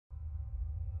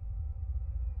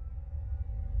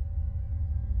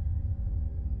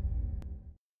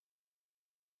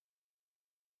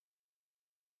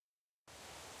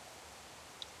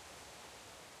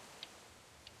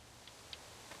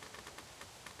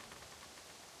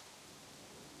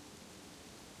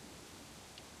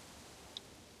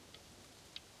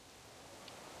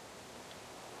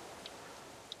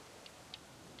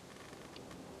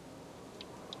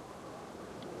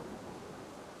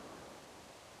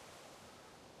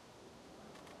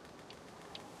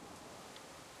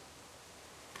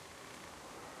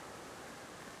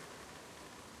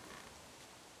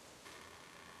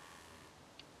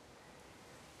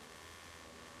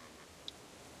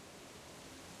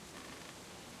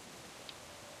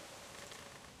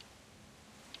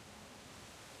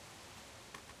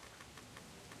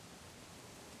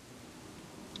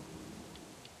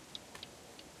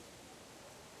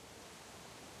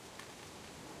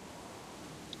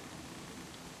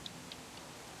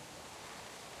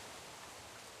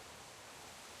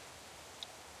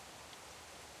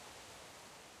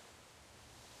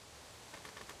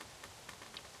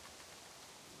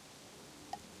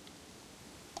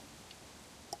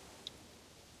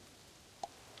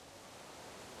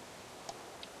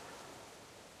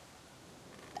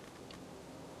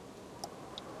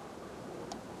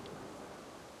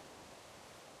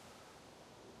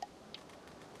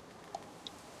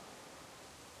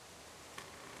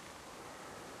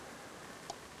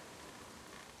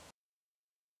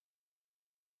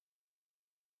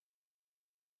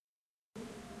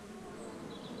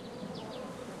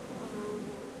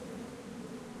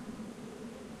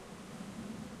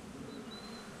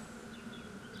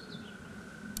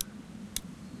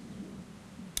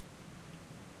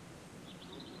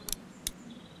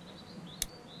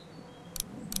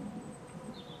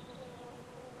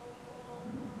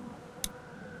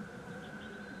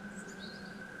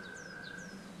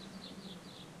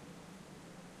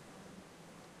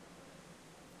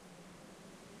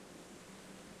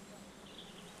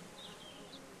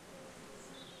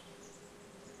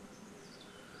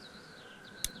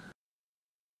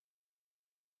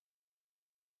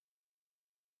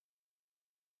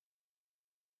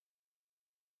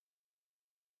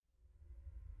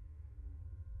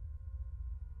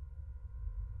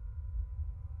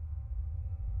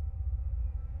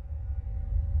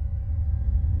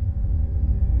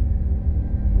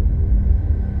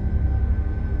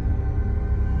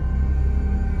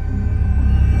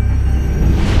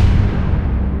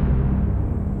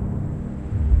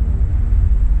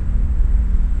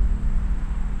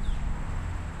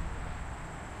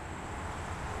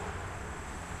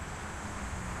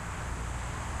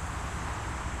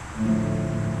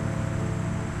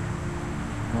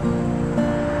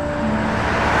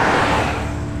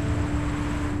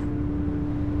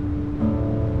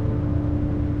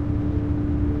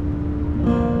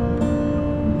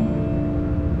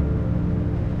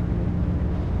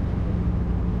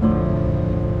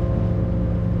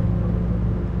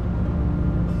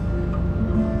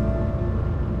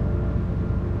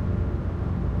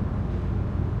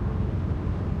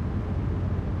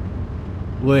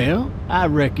Well, I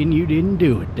reckon you didn't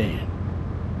do it then.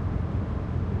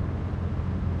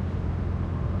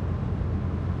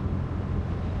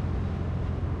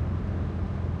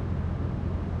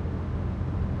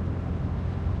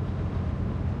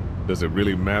 Does it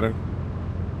really matter?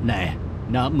 Nah,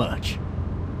 not much.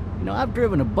 You know, I've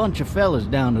driven a bunch of fellas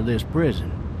down to this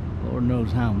prison. Lord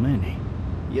knows how many.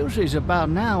 Usually it's about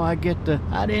now I get the,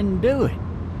 I didn't do it.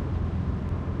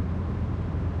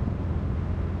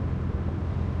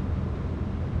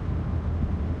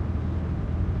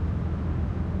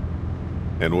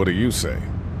 And what do you say?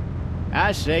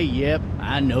 I say, yep,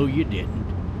 I know you didn't.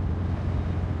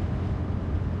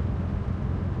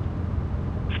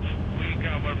 We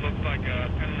got what looks like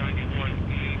a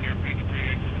 1091E near Peachtree,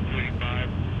 exit 285.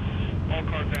 All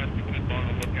cars asked to keep on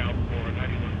the lookout for a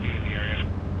 91B in the area.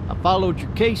 I followed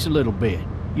your case a little bit,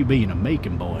 you being a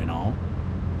Macon boy and all.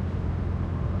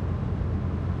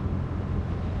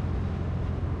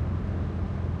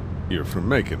 You're from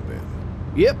Macon, then?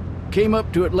 Yep, came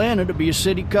up to Atlanta to be a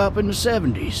city cop in the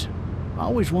 70s. I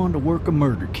always wanted to work a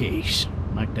murder case,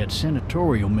 like that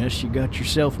senatorial mess you got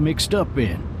yourself mixed up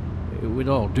in, with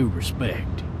all due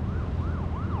respect.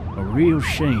 A real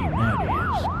shame, that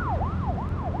is.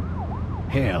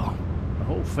 Hell, the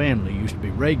whole family used to be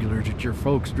regulars at your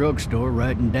folks' drugstore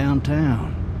right in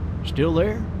downtown. Still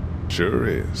there? Sure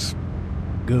is.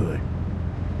 Good.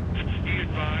 Be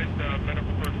advised,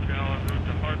 medical personnel en route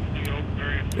to Hartsfield,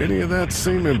 various... Any of that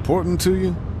seem important to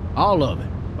you? All of it,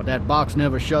 but that box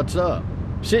never shuts up.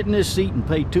 Sit in this seat and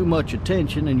pay too much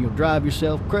attention and you'll drive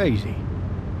yourself crazy.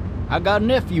 I got a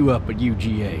nephew up at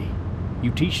UGA. You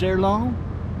teach there long?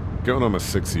 Going on my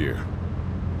 6th year.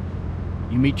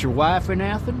 You meet your wife in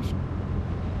Athens?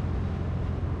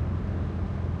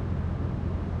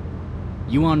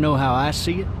 You want to know how I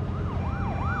see it?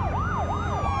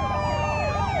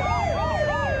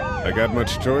 I got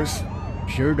much choice?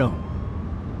 Sure don't.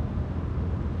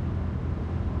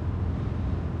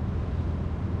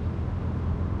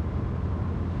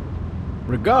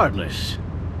 Regardless,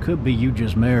 could be you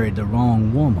just married the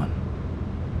wrong woman.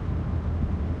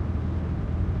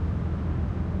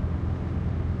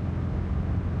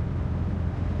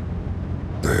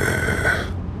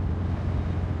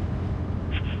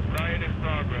 Riot in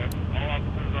progress. All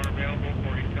officers are available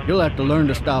for incoming... You'll have to learn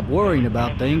to stop worrying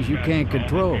about things you can't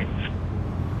control.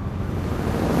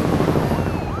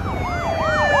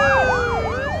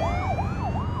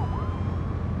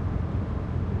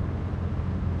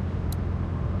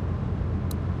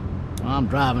 I'm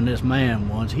driving this man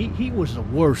once. He was the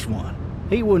worst one.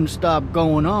 He wouldn't stop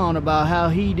going on about how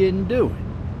he didn't do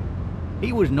it.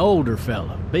 He was an older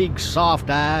fella, big soft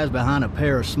eyes behind a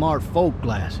pair of smart folk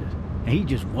glasses. And he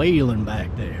just wailing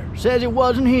back there. Says it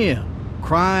wasn't him.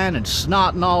 Crying and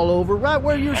snotting all over right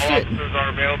where you're sitting. All officers are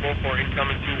available for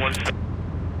incoming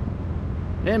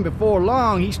 217. Then before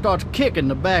long, he starts kicking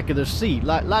the back of the seat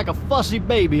like a fussy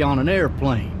baby on an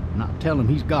airplane. And I tell him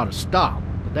he's got to stop,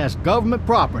 but that's government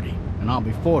property, and I'll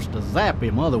be forced to zap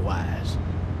him otherwise.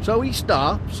 So he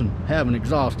stops, and having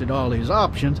exhausted all his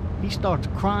options, he starts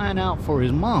crying out for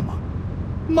his mama.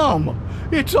 Mama,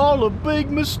 it's all a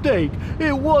big mistake.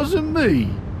 It wasn't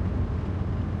me.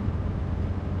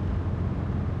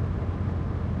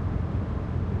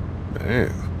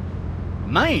 Man.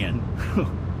 Man?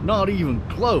 Not even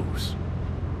close.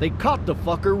 They caught the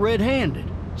fucker red-handed,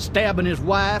 stabbing his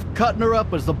wife, cutting her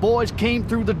up as the boys came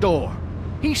through the door.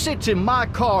 He sits in my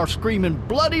car screaming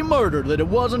bloody murder that it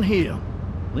wasn't him.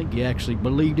 I think he actually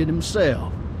believed it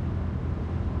himself.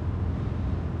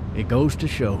 It goes to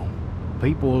show,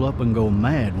 people will up and go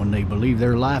mad when they believe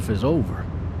their life is over.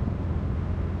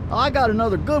 I got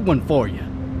another good one for you.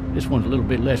 This one's a little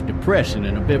bit less depressing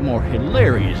and a bit more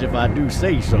hilarious, if I do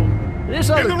say so. This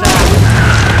other time...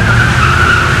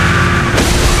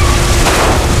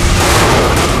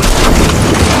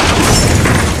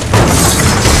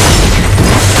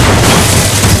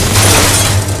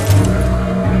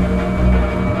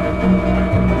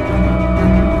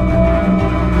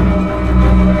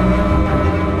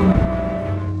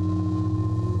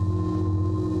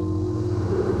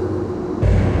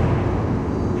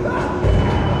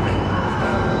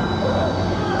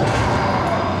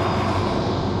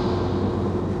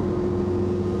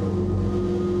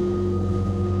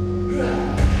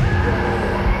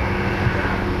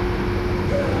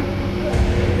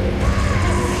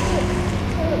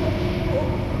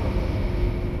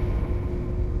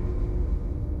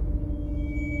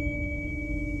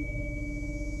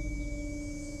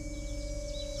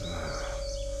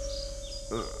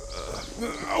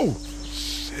 Oh,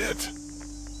 shit.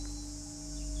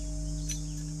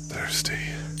 Thirsty.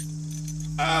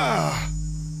 Ah!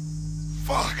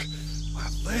 Fuck!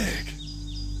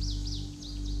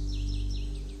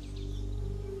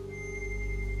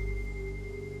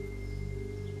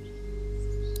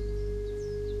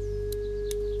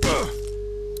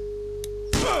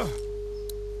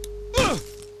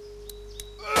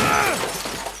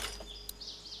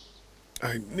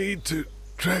 I need to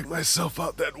drag myself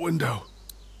out that window.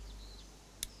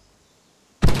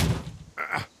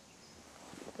 Ah.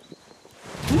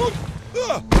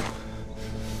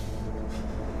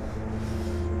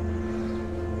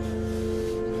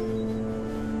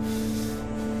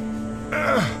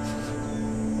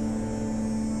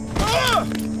 Ah.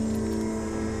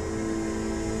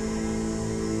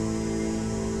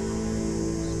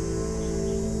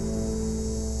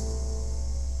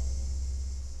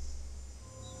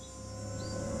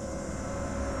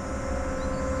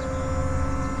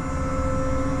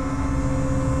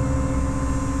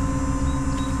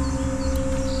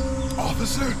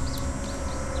 Officer?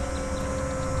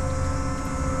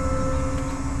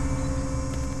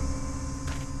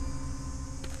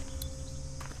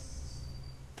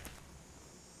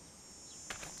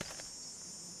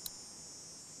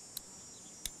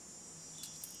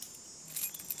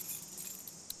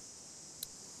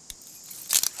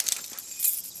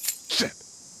 Shit.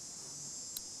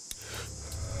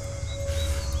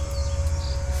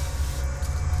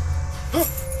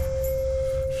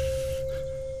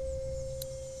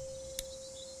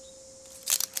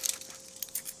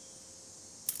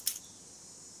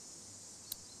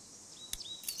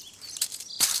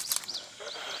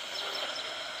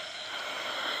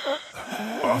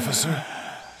 Officer?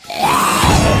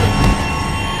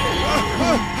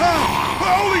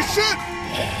 Holy shit!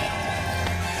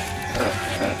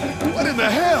 What in the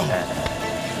hell?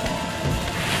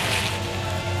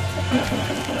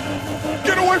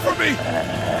 Get away from me!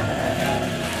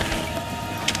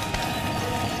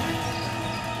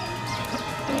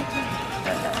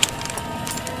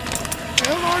 The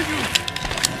hell are you?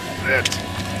 Shit!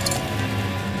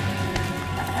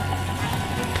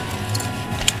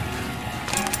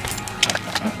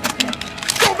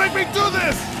 Make me do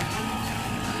this!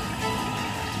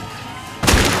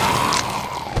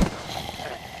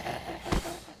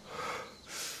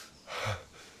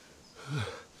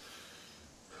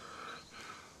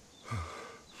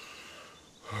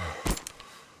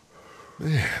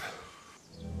 Man.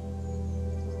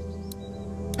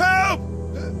 Help!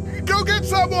 Go get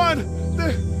someone!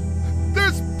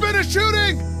 There's been a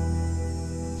shooting!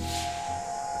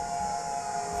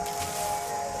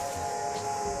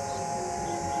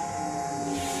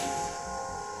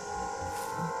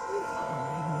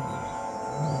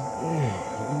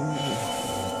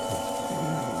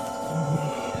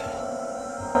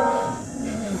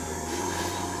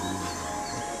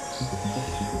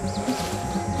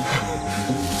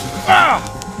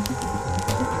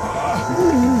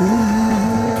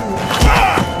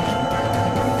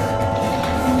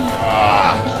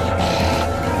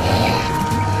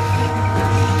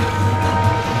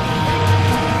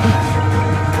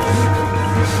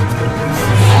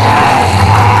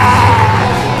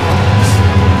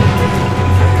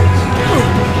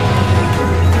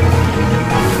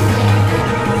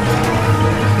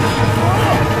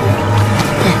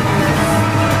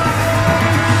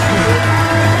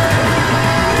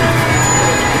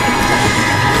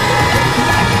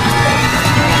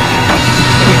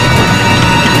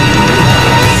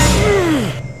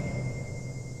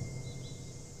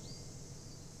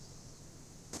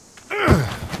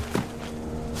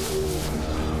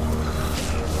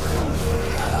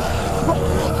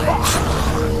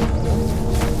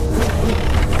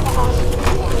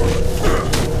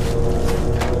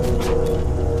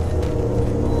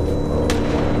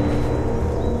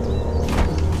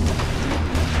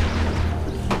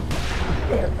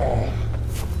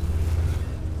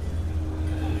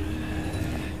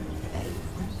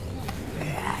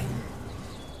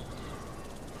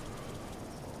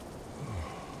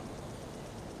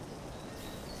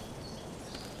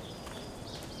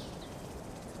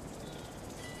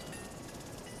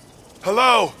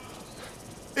 Hello?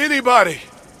 Anybody?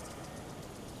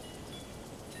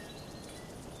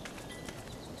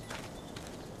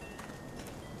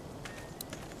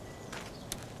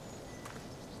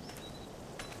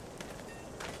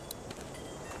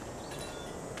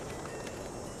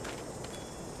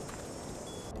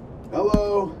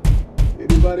 Hello?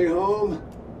 Anybody home?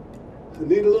 I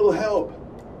need a little help.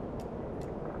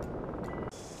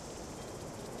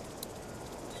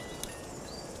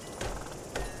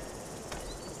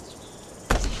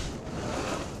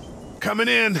 Coming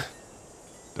in.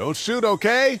 Don't shoot,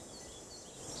 okay?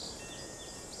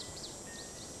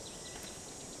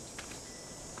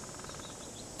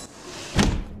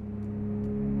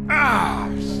 Ah!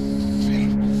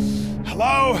 Shit.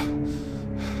 Hello?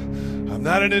 I'm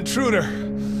not an intruder.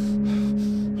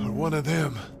 Or one of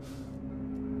them.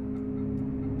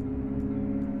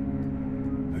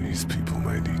 These people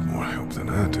may need more help than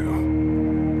I do.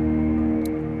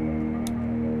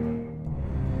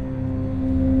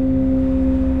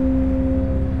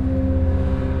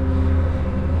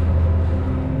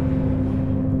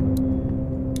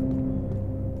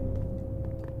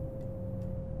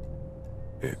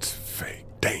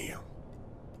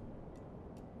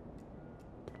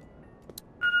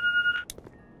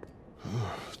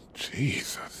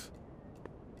 Jesus.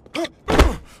 The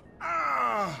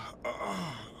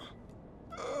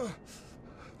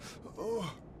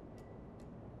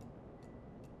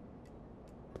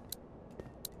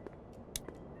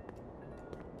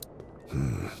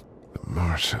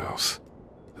Marsh House.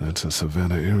 That's a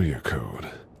Savannah area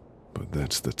code. But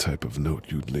that's the type of note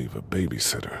you'd leave a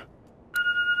babysitter.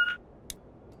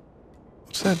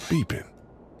 What's that beeping?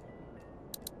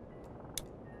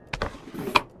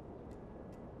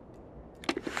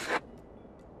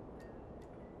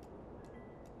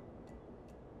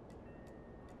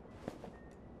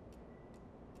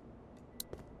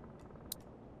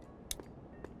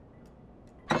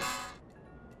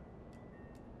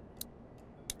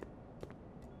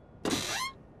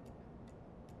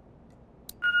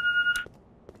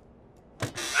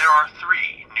 There are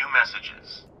 3 new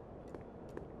messages.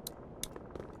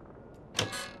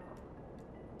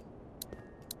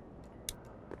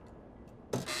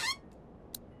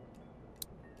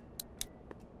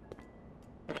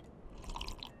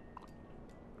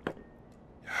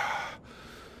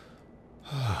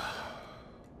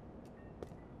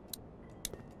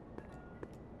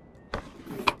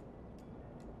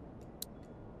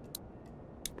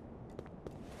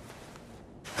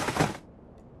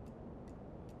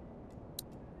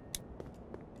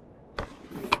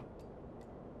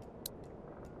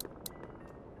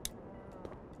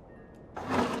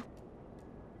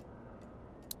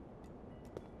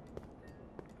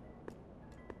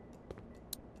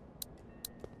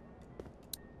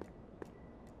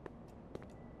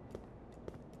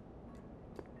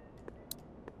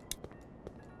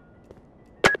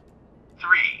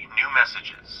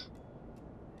 Messages.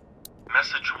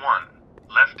 Message 1,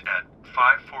 left at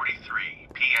 5:43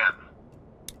 p.m.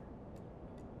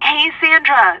 Hey,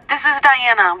 Sandra, this is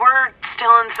Diana. We're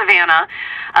still in Savannah.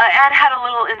 Ed had a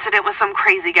little incident with some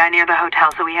crazy guy near the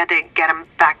hotel, so we had to get him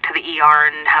back to the ER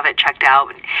and have it checked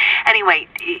out. Anyway,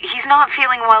 he's not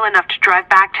feeling well enough to drive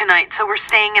back tonight, so we're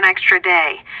staying an extra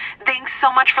day. Thanks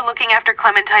so much for looking after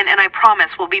Clementine, and I promise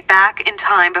we'll be back in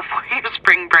time before your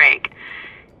spring break.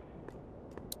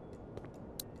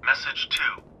 Message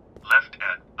 2, left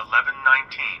at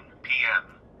 11:19 p.m.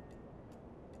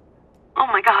 Oh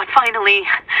my God, finally.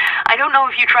 I don't know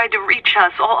if you tried to reach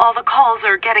us. All the calls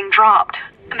are getting dropped.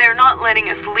 They're not letting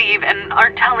us leave and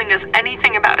aren't telling us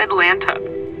anything about Atlanta.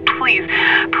 Please,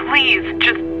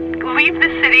 just leave the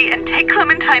city and take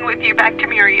Clementine with you back to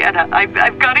Marietta.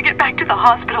 I've got to get back to the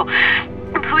hospital.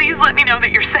 Please let me know that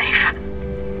you're safe.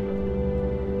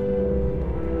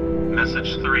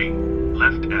 Message 3,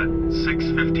 left at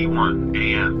 6:51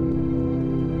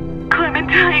 a.m.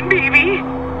 Clementine, baby.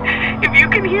 If you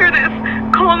can hear this,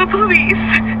 call the police.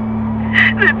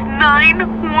 That's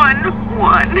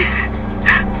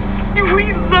 911.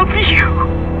 We love you.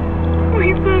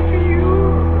 We love you.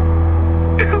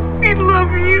 We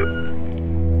love you.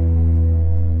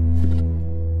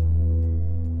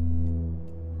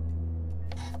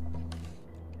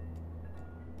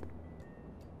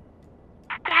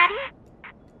 Daddy?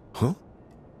 Huh?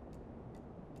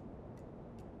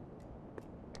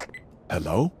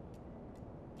 Hello?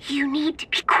 You need to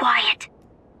be quiet.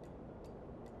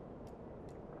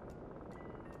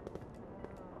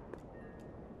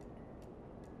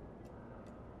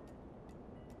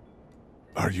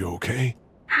 Are you okay?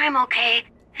 I'm okay.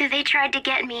 They tried to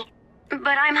get me,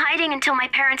 but I'm hiding until my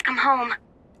parents come home.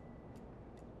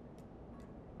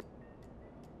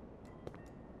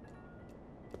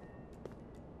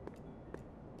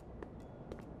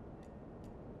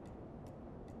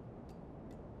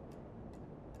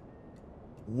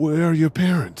 Where are your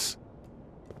parents?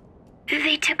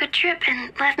 They took a trip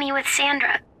and left me with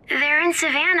Sandra. They're in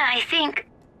Savannah, I think,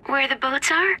 where the boats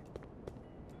are.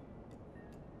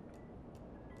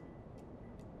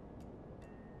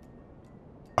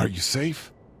 Are you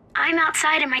safe? I'm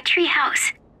outside in my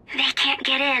treehouse. They can't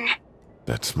get in.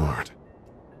 That's smart.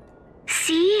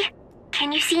 See?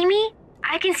 Can you see me?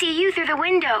 I can see you through the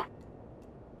window.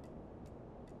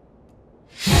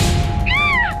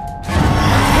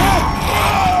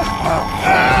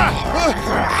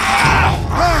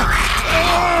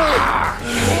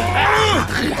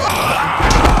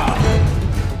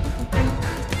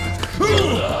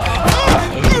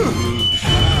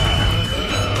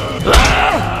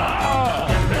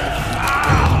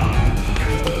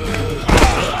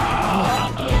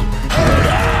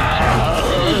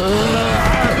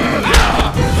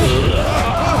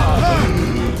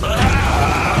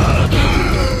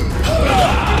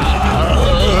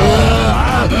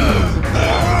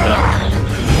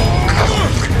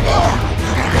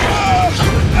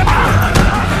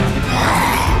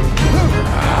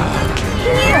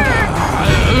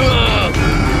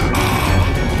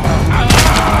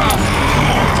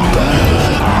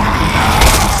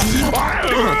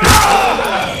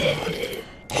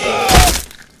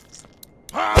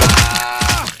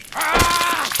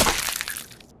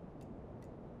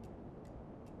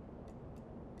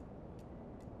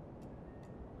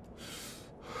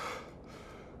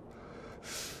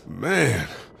 Man.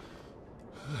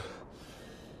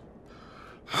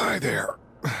 Hi there.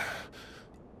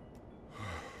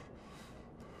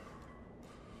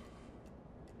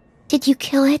 Did you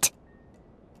kill it?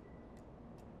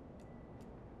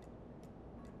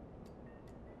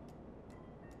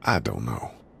 I don't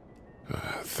know.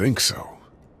 I think so.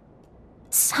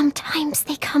 Sometimes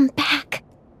they come back.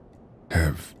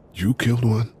 Have you killed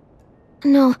one?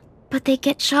 No, but they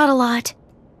get shot a lot.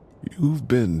 You've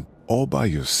been all by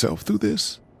yourself through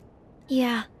this?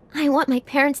 Yeah, I want my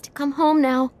parents to come home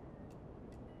now.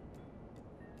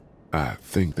 I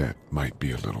think that might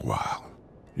be a little while,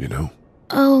 you know?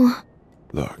 Oh.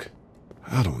 Look,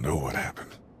 I don't know what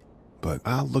happened, but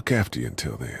I'll look after you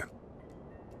until then.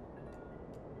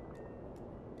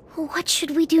 What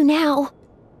should we do now?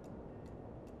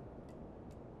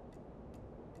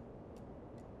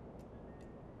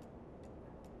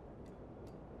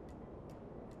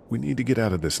 We need to get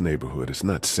out of this neighborhood. It's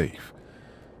not safe.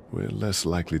 We're less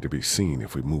likely to be seen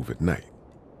if we move at night.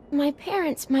 My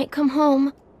parents might come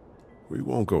home. We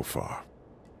won't go far.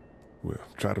 We'll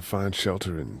try to find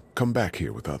shelter and come back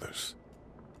here with others.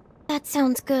 That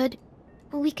sounds good.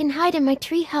 We can hide in my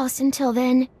treehouse until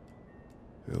then.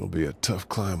 It'll be a tough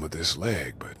climb with this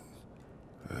leg, but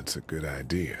that's a good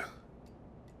idea.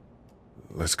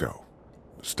 Let's go.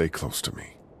 Stay close to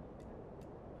me.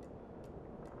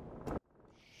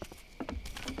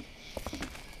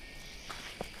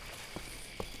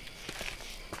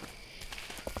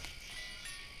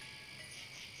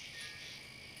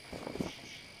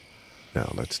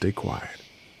 Now let's stay quiet.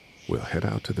 We'll head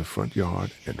out to the front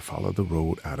yard and follow the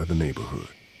road out of the neighborhood.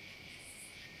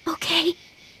 Okay.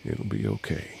 It'll be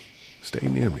okay. Stay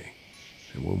near me,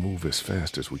 and we'll move as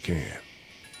fast as we can.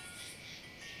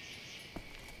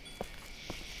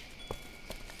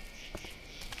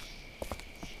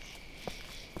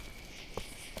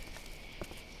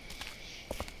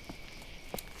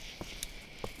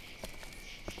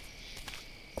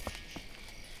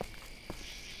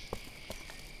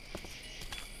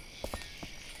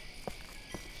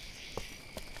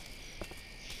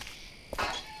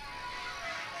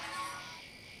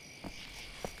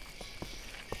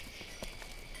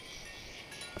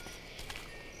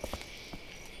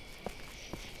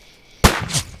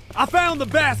 I found the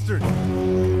bastard! Are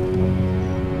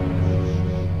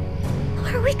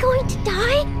we going to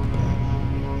die?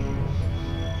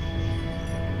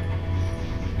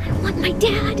 I want my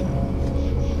dad.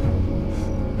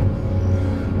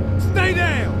 Stay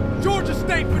down! Georgia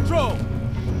State Patrol!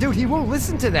 Dude, he won't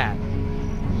listen to that.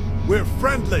 We're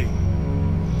friendly.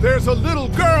 There's a little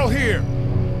girl here.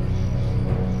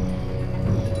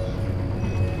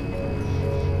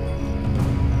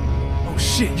 Oh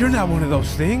shit, you're not one of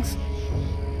those things.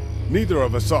 Neither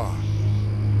of us are.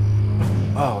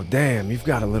 Oh, damn, you've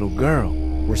got a little girl.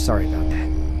 We're sorry about that.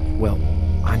 Well,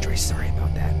 Andre's sorry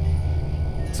about that.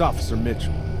 It's Officer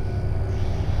Mitchell.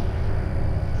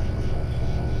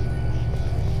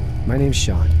 My name's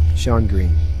Sean. Sean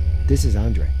Green. This is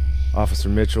Andre. Officer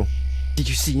Mitchell. Did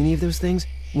you see any of those things?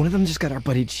 One of them just got our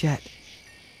buddy Chet.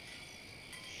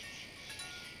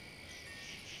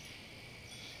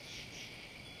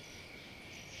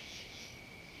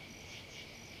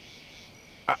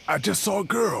 I just saw a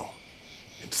girl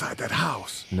inside that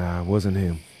house. Nah, it wasn't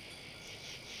him.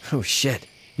 Oh shit,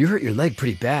 you hurt your leg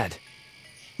pretty bad.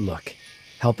 Look,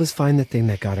 help us find the thing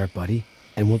that got our buddy,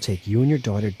 and we'll take you and your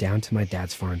daughter down to my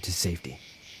dad's farm to safety.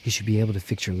 He should be able to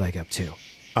fix your leg up too.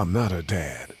 I'm not her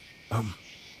dad. I'm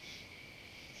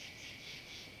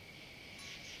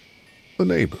a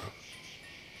neighbor.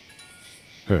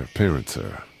 Her parents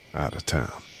are out of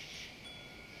town.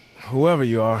 Whoever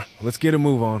you are, let's get a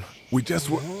move on. We just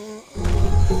were...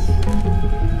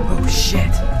 Oh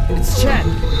shit, it's Chet!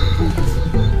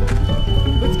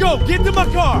 Let's go! Get to my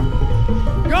car!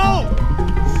 Go!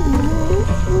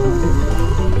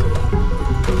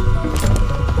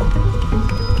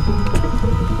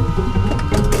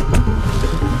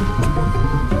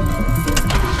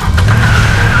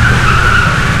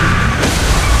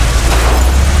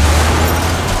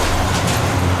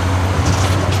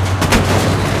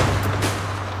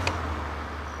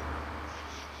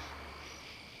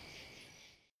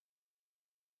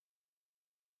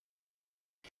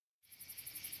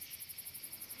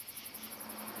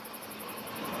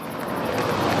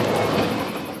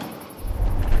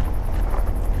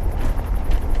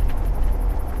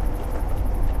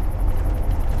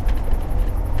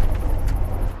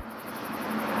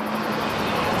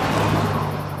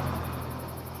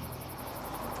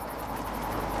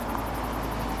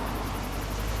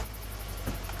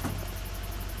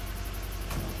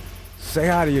 Say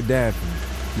hi to your dad for me.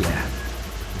 Yeah.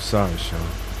 I'm sorry, Sean.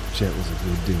 Chet was a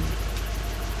good dude.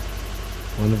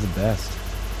 One of the best.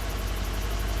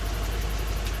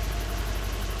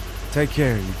 Take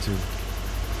care, you two.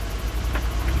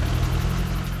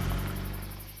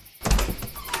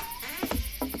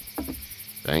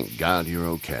 Thank God you're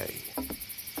okay.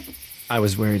 I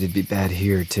was worried it'd be bad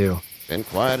here, too. Been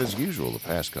quiet as usual the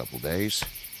past couple days.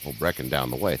 Old Brecken down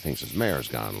the way thinks his mare's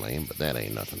gone lame, but that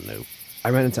ain't nothing new. I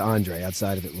ran into Andre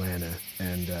outside of Atlanta,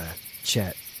 and,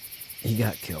 Chet, he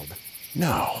got killed.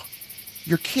 No.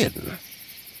 You're kidding.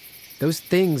 Those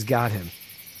things got him.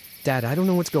 Dad, I don't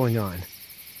know what's going on.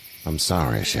 I'm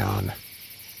sorry, Sean.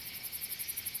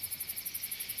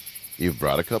 You've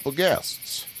brought a couple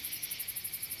guests.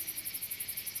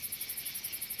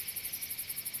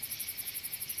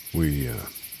 We,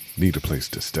 need a place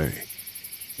to stay.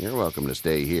 You're welcome to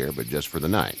stay here, but just for the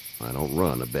night. I don't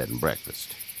run a bed and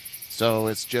breakfast. So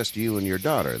it's just you and your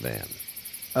daughter, then?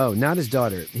 Oh, not his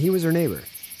daughter. He was her neighbor.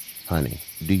 Honey,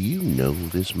 do you know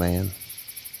this man?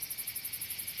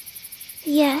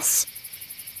 Yes.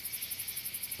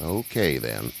 Okay,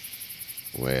 then.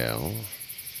 Well,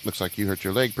 looks like you hurt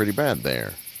your leg pretty bad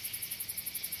there.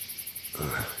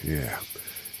 Yeah.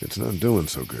 It's not doing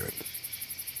so good.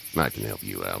 I can help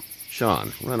you out.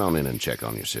 Sean, run on in and check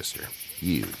on your sister.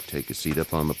 You, take a seat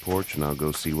up on the porch and I'll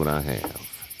go see what I have.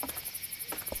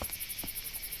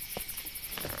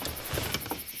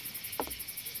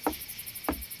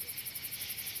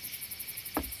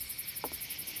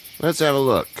 Let's have a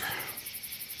look.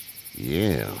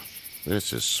 Yeah,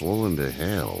 this is swollen to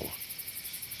hell.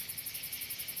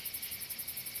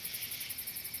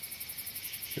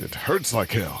 It hurts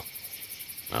like hell.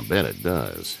 I bet it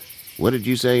does. What did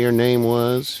you say your name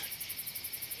was?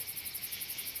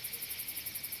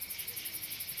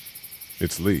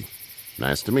 It's Lee.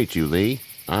 Nice to meet you, Lee.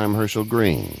 I'm Herschel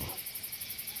Green.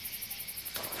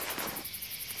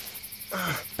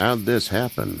 How'd this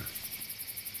happen?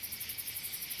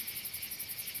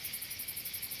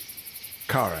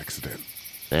 Car accident.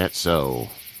 That's so.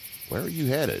 Where are you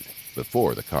headed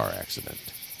before the car accident?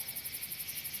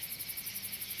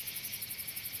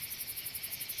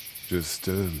 Just,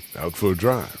 out for a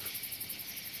drive.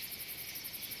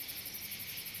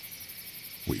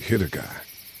 We hit a guy.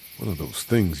 One of those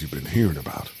things you've been hearing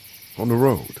about. On the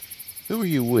road. Who are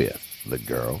you with? The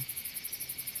girl?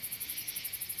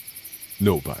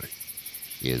 Nobody.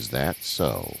 Is that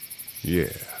so?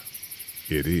 Yeah,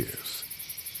 it is.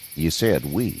 You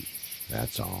said we,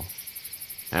 that's all.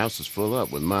 House is full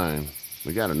up with mine.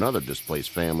 We got another displaced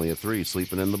family of 3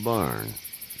 sleeping in the barn.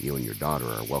 You and your daughter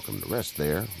are welcome to rest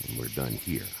there when we're done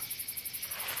here.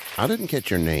 I didn't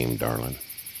catch your name, darling.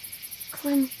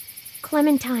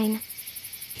 Clementine.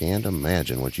 Can't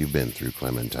imagine what you've been through,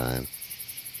 Clementine.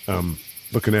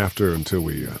 Looking after her until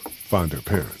we, find her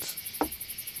parents.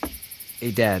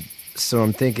 Hey, Dad, so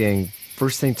I'm thinking,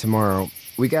 first thing tomorrow,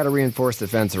 we gotta reinforce the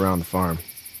fence around the farm.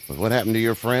 With what happened to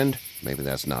your friend, maybe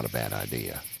that's not a bad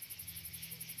idea.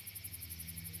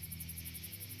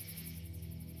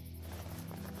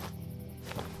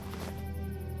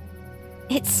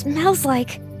 It smells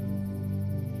like...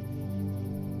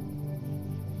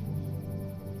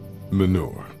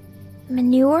 Manure.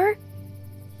 manure?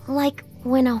 Like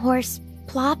when a horse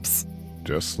plops?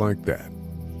 Just like that.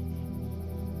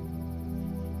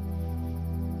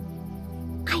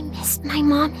 I missed my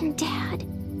mom and dad.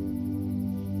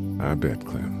 I bet,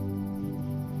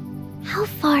 Clem. How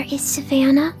far is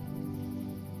Savannah?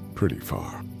 Pretty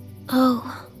far.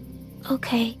 Oh,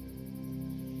 okay.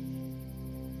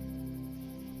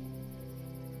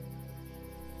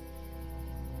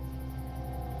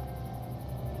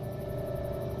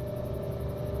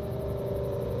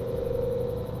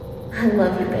 I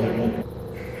love you, baby.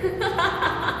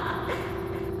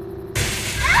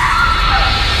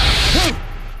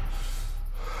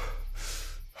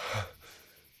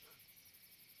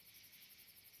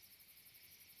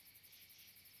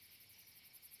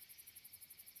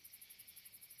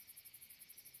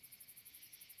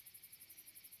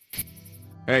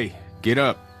 Hey, get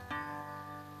up.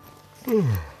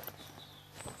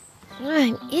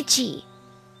 I'm itchy.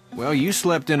 Well, you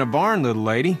slept in a barn, little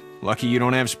lady. Lucky you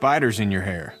don't have spiders in your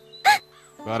hair.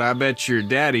 But I bet your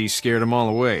daddy scared them all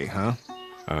away, huh?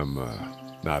 I'm,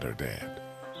 not her dad.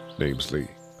 Name's Lee.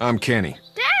 I'm Kenny.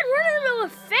 Dad, we're in the middle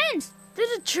of a fence.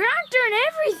 There's a tractor and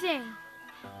everything.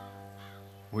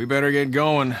 We better get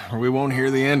going, or we won't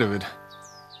hear the end of it.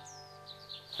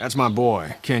 That's my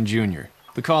boy, Ken Jr.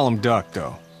 We call him Duck,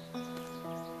 though.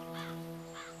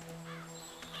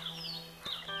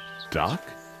 Doc?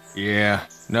 Yeah,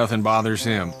 nothing bothers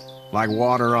him. Like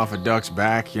water off a duck's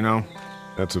back, you know?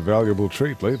 That's a valuable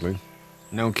trait lately.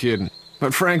 No kidding.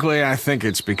 But frankly, I think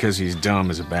it's because he's dumb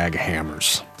as a bag of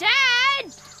hammers.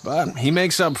 Dad! But he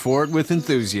makes up for it with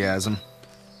enthusiasm.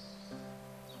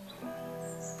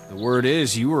 The word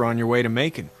is you were on your way to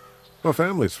Macon. My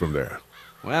family's from there.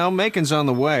 Well, Macon's on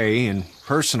the way, and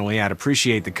personally, I'd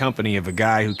appreciate the company of a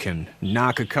guy who can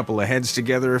knock a couple of heads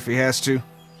together if he has to.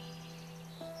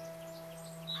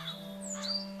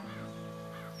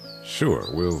 Sure,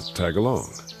 we'll tag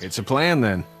along. It's a plan,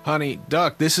 then. Honey,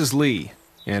 Duck, this is Lee.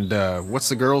 And, what's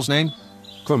the girl's name?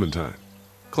 Clementine.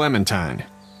 Clementine.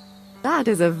 That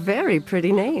is a very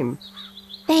pretty name.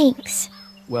 Thanks.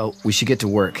 Well, we should get to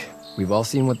work. We've all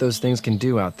seen what those things can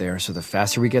do out there, so the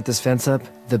faster we get this fence up,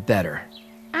 the better.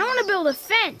 I want to build a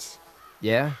fence.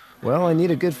 Yeah? Well, I need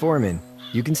a good foreman.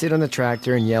 You can sit on the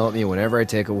tractor and yell at me whenever I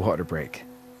take a water break.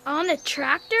 On a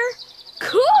tractor?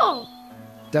 Cool!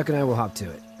 Duck and I will hop to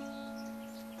it.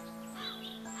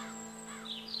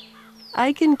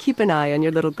 I can keep an eye on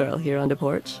your little girl here on the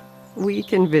porch. We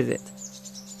can visit.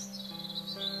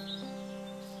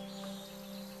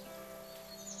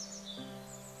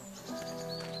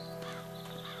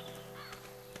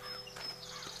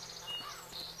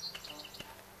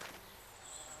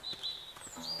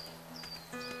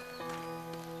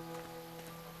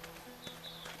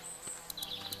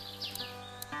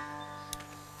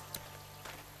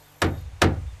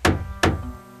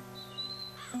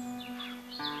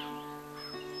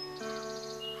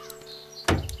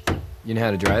 You know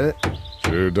how to drive it?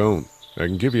 Sure don't. I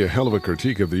can give you a hell of a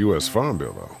critique of the U.S. Farm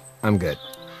Bill, though. I'm good.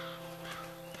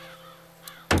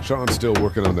 Sean's still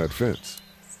working on that fence.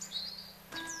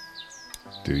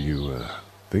 Do you,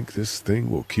 think this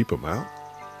thing will keep him out?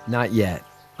 Not yet.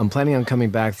 I'm planning on coming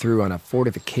back through on a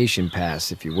fortification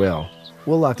pass, if you will.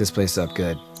 We'll lock this place up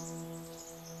good.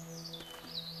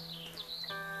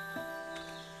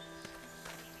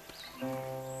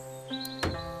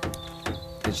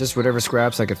 It's just whatever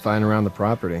scraps I could find around the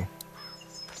property.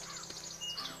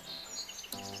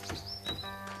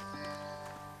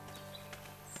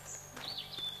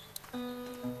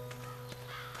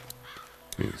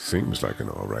 He seems like an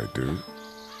all-right dude.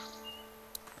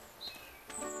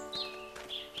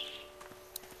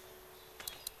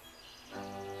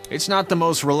 It's not the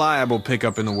most reliable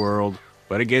pickup in the world,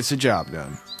 but it gets the job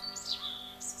done.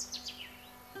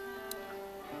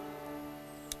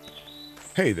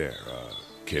 Hey there,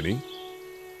 Kenny.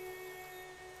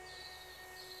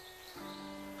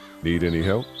 Need any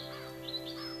help?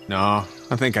 No,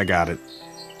 I think I got it.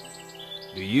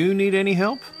 Do you need any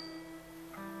help?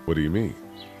 What do you mean?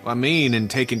 I mean, in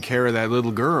taking care of that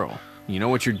little girl. You know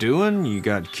what you're doing? You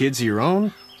got kids of your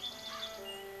own?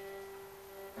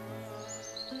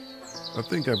 I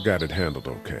think I've got it handled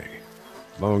okay.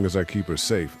 Long as I keep her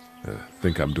safe, I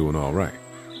think I'm doing all right.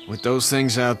 With those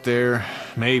things out there,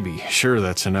 maybe. Sure,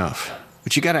 that's enough.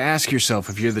 But you gotta ask yourself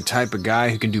if you're the type of guy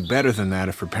who can do better than that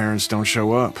if her parents don't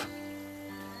show up.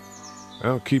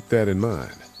 I'll keep that in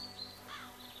mind.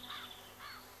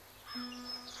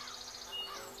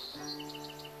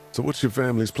 So what's your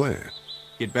family's plan?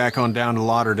 Get back on down to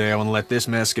Lauderdale and let this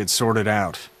mess get sorted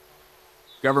out.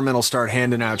 Government will start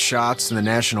handing out shots and the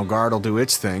National Guard will do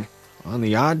its thing. On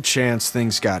the odd chance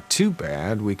things got too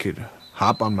bad, we could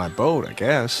hop on my boat, I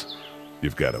guess.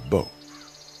 You've got a boat?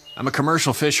 I'm a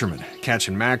commercial fisherman,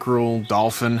 catching mackerel,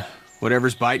 dolphin,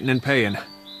 whatever's biting and paying.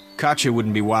 Katya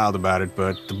wouldn't be wild about it,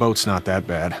 but the boat's not that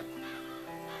bad.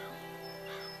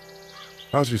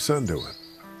 How's your son doing?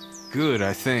 Good,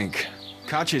 I think.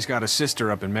 Katya's got a sister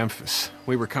up in Memphis.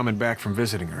 We were coming back from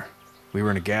visiting her. We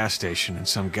were in a gas station and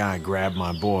some guy grabbed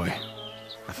my boy.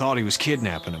 I thought he was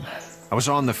kidnapping him. I was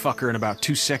on the fucker in about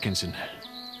 2 seconds and...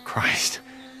 Christ.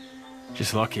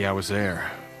 Just lucky I was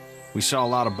there. We saw a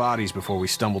lot of bodies before we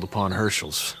stumbled upon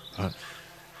Herschel's. But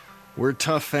we're a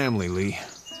tough family, Lee.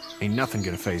 Ain't nothing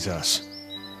gonna faze us.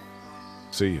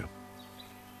 See you.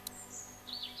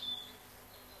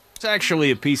 It's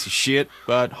actually a piece of shit,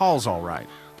 but Hall's all right.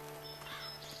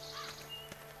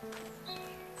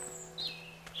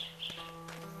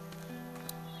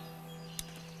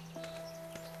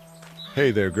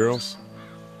 Hey there, girls.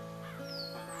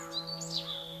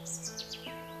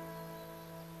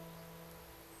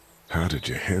 How did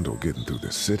you handle getting through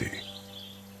the city?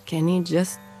 Kenny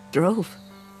just drove.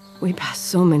 We passed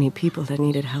so many people that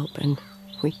needed help, and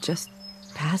we just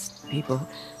passed people.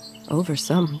 Over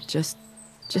some, just...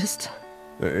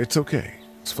 It's okay.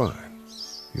 It's fine.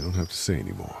 You don't have to say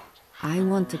anymore. I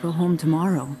want to go home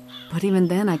tomorrow, but even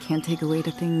then I can't take away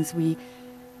the things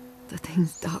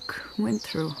Doc went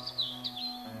through.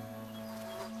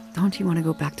 Don't you want to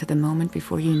go back to the moment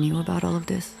before you knew about all of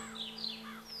this?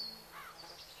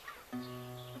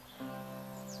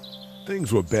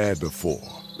 Things were bad before.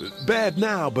 Bad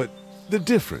now, but they're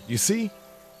different, you see?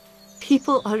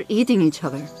 People are eating each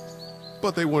other.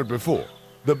 But they weren't before.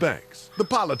 The banks, the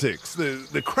politics,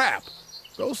 the crap.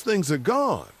 Those things are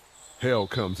gone. Hell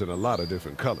comes in a lot of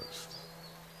different colors.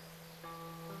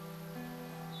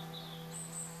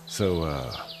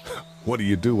 So, what do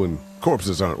you do when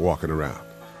corpses aren't walking around?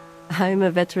 I'm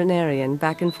a veterinarian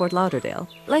back in Fort Lauderdale.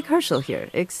 Like Herschel here,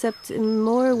 except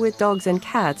more with dogs and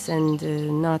cats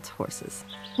and not horses.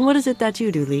 What is it that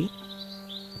you do, Lee?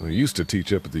 I used to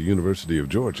teach up at the University of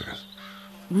Georgia.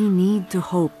 We need to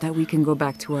hope that we can go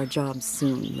back to our jobs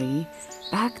soon, Lee.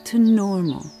 Back to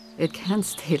normal. It can't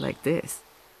stay like this.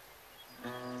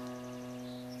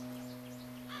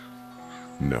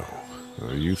 No,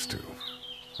 I used to.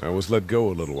 I was let go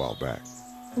a little while back.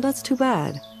 That's too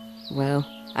bad. Well,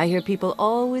 I hear people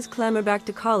always clamor back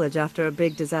to college after a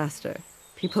big disaster.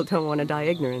 People don't want to die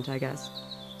ignorant, I guess.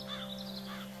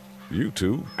 You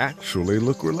two actually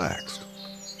look relaxed.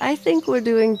 I think we're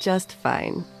doing just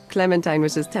fine. Clementine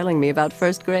was just telling me about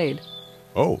first grade.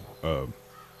 Oh,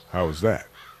 how was that?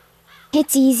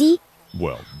 It's easy.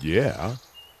 Well, yeah.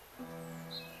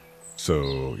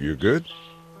 So, you're good?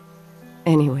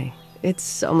 Anyway,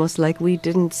 it's almost like we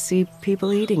didn't see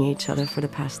people eating each other for the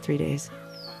past 3 days.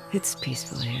 It's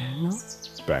peaceful here, no?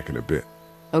 Back in a bit.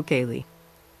 Okay, Lee.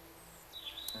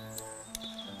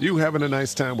 You having a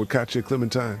nice time with Katya,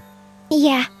 Clementine?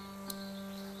 Yeah.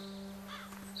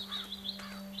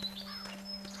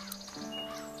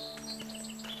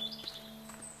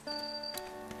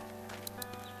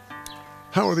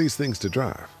 How are these things to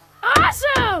drive?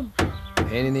 Awesome!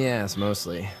 Pain in the ass,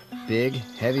 mostly. Big,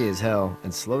 heavy as hell,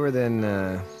 and slower than,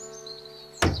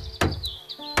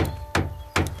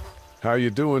 How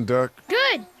you doing, Duck?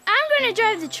 Good. I'm gonna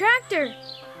drive the tractor.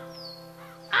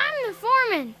 I'm the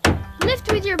foreman.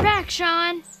 Lift with your back,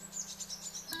 Sean.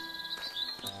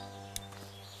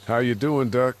 How you doing,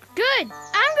 Duck? Good.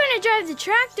 I'm gonna drive the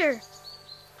tractor.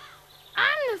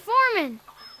 I'm the foreman.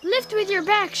 Lift with your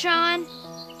back, Sean.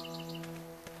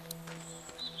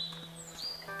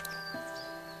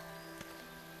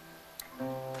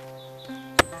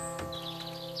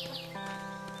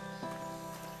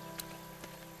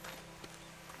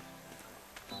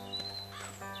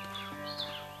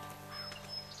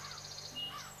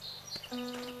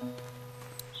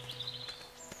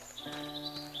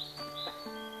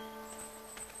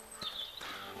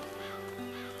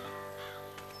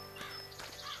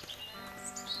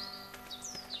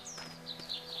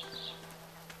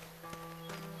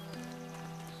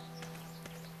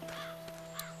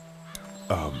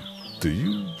 Do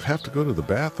you have to go to the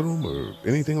bathroom or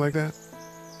anything like that?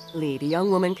 Lee, the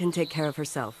young woman can take care of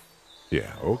herself.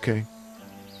 Yeah, okay.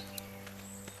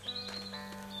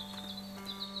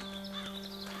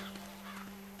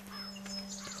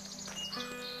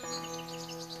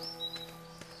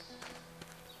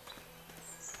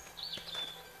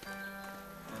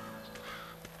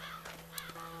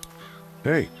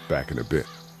 Hey, back in a bit.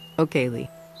 Okay, Lee.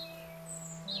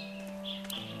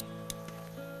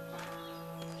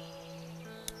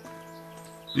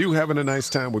 You having a nice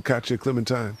time with Katya,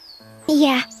 Clementine?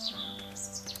 Yeah.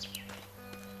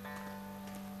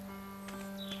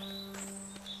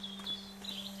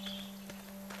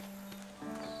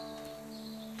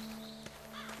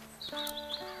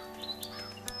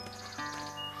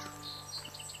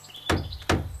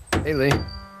 Hey, Lee.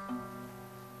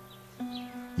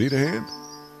 Need a hand?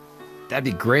 That'd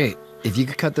be great. If you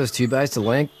could cut those 2x to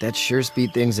length, that'd sure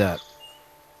speed things up.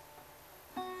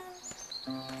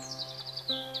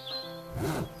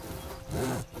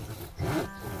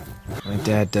 My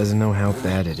dad doesn't know how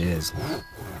bad it is.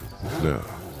 No,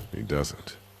 he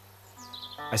doesn't.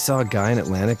 I saw a guy in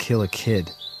Atlanta kill a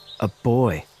kid. A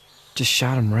boy. Just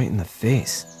shot him right in the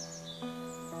face.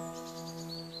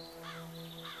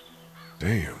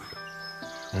 Damn.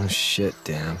 Oh shit,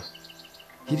 damn.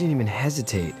 He didn't even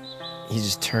hesitate. He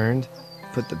just turned,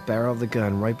 put the barrel of the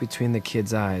gun right between the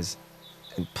kid's eyes,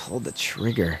 and pulled the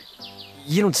trigger.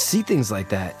 You don't see things like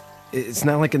that. It's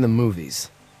not like in the movies.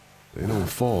 They don't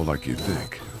fall like you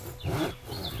think.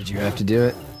 Did you have to do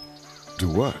it? Do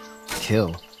what?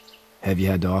 Kill. Have you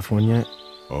had to off one yet?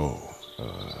 Oh,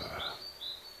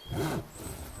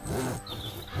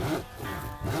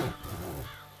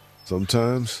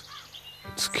 sometimes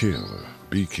it's kill or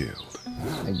be killed.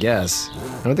 I guess.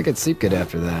 I don't think I'd sleep good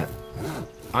after that.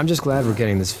 I'm just glad we're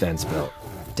getting this fence built.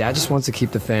 Dad just wants to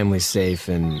keep the family safe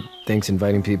and thinks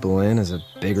inviting people in is a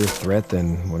bigger threat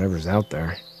than whatever's out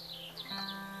there.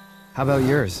 How about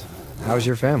yours? How's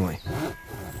your family?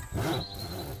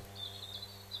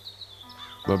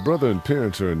 My brother and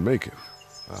parents are in Macon.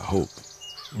 I hope.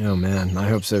 Oh man, I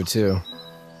hope so too.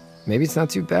 Maybe it's not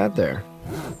too bad there.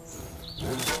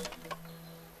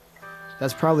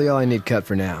 That's probably all I need cut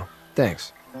for now.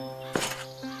 Thanks.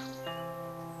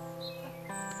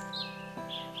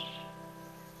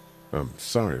 I'm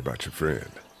sorry about your friend.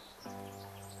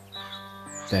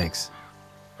 Thanks.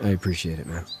 I appreciate it,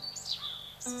 man.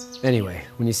 Anyway,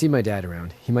 when you see my dad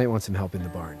around, he might want some help in the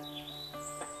barn.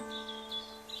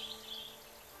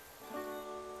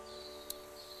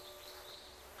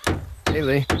 Hey,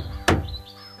 Lee.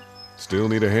 Still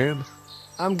need a hand?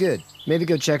 I'm good. Maybe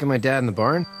go check on my dad in the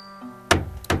barn?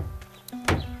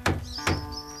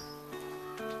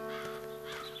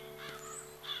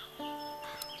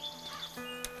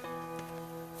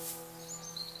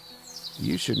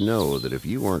 You should know that if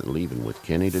you weren't leaving with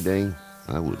Kenny today,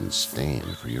 I wouldn't stand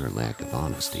for your lack of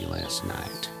honesty last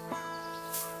night.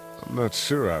 I'm not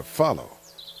sure I follow.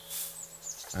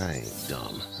 I ain't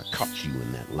dumb. I caught you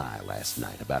in that lie last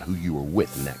night about who you were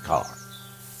with in that car.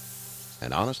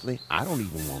 And honestly, I don't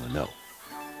even want to know.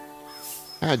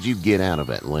 How'd you get out of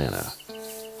Atlanta?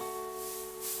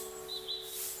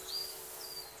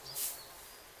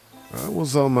 I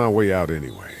was on my way out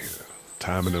anyway. The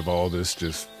timing of all this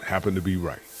just happened to be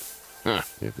right. Huh,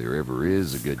 if there ever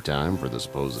is a good time for the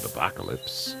supposed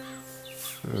apocalypse.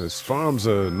 This farm's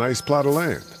a nice plot of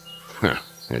land. Huh.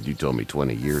 Had you told me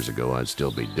 20 years ago I'd still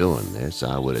be doing this,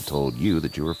 I would have told you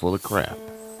that you were full of crap.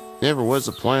 Never was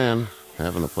a plan,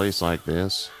 having a place like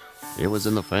this. It was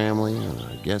in the family, and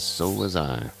I guess so was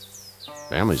I.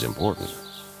 Family's important.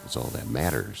 It's all that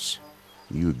matters.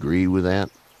 You agree with that?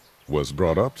 Was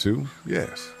brought up to,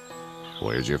 yes.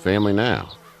 Where's your family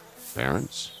now?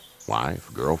 Parents?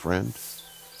 Wife? Girlfriend?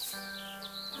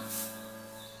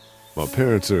 My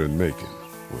parents are in Macon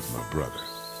with my brother.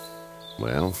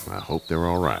 Well, I hope they're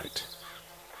all right.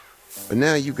 But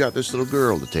now you've got this little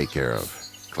girl to take care of.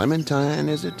 Clementine,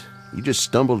 is it? You just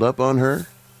stumbled up on her?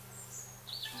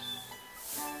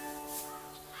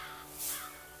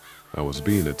 I was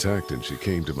being attacked and she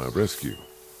came to my rescue.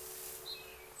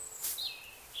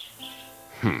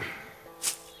 Can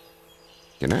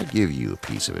I give you a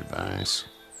piece of advice?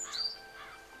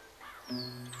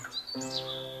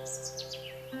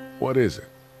 What is it?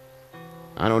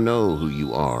 I don't know who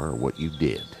you are or what you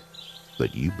did,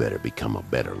 but you better become a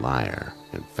better liar,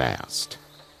 and fast.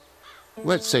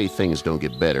 Let's say things don't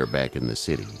get better back in the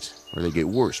cities, or they get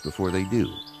worse before they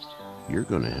do. You're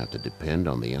gonna have to depend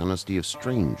on the honesty of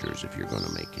strangers if you're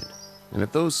gonna make it. And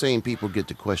if those same people get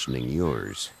to questioning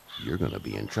yours, you're gonna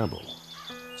be in trouble.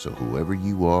 So whoever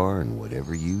you are and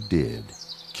whatever you did,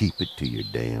 keep it to your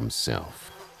damn self.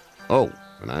 Oh,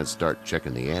 and I'd start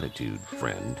checking the attitude,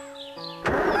 friend.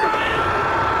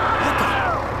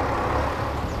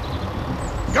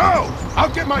 Go! I'll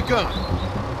get my gun!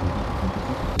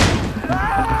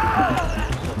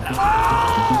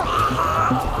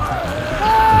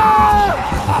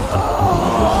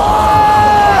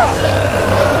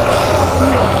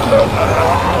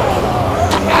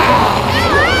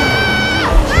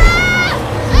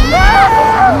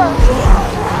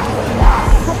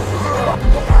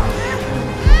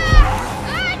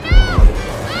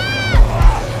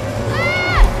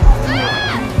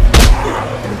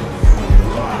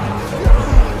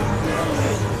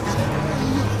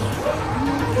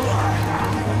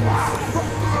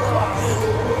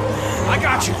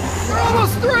 We're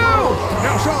almost through!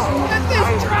 Now, Sean! Get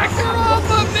this tractor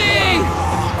off of me!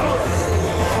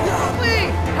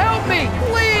 Please, help me,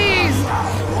 please!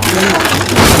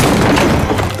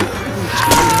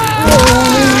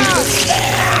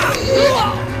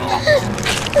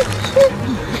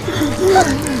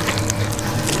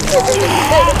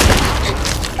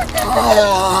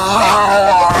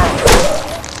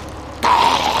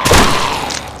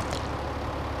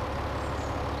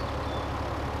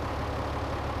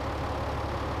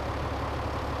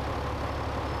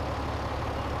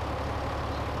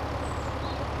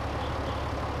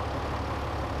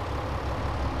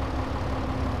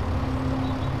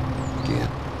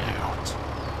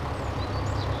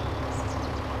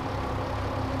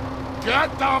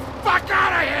 Get the fuck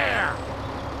out of here!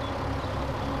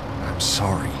 I'm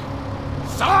sorry.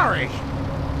 Sorry?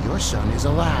 Your son is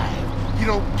alive. You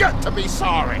don't get to be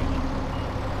sorry.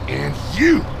 And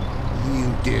you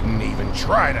didn't even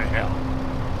try to help.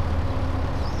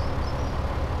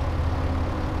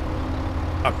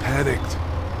 I panicked.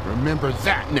 Remember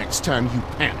that next time you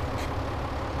panic.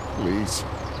 Please,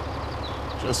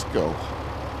 just go.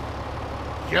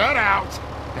 Get out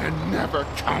and never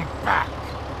come back.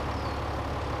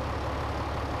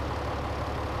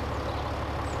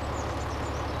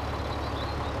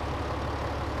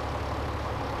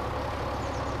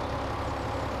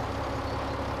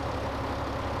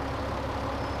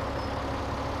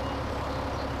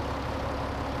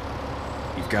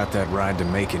 got that ride to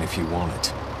Macon if you want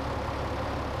it.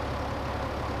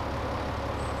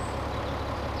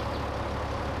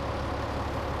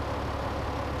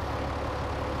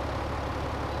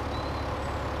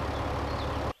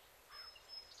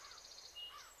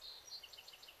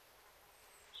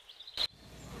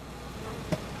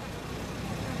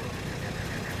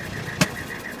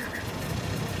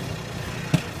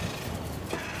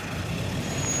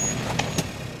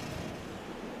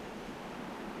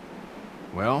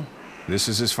 Well, this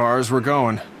is as far as we're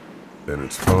going. Then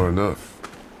it's far enough.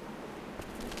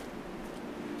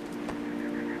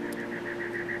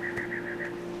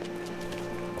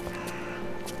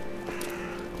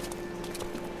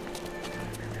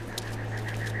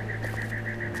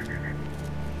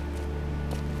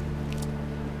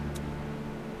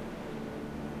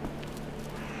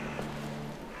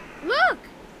 Look!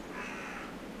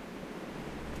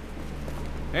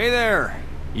 Hey there!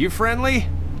 You friendly?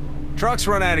 Truck's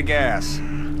run out of gas.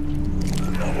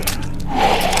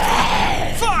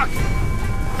 Fuck!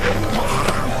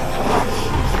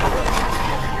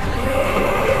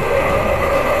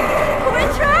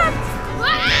 We're trapped!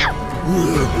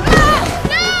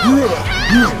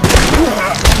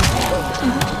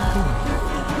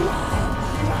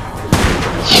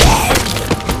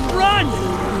 Run!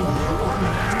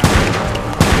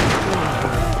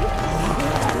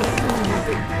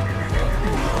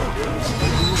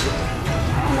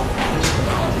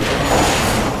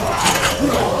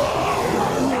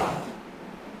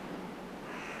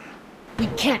 We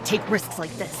can't take risks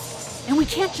like this. And we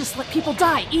can't just let people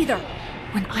die, either.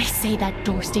 When I say that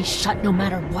door stays shut no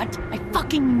matter what, I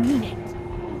fucking mean it.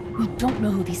 We don't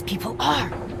know who these people are.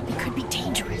 They could be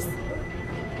dangerous.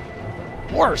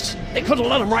 Worse, they could have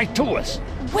let them right to us.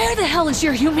 Where the hell is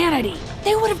your humanity?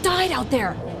 They would have died out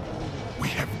there. We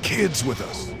have kids with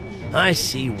us. I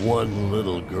see one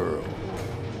little girl.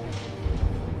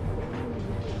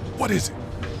 What is it?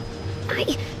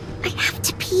 I have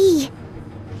to pee.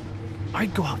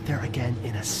 I'd go out there again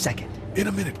in a second. In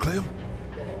a minute, Clem.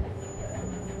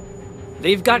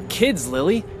 They've got kids,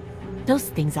 Lily. Those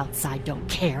things outside don't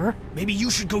care. Maybe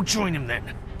you should go join them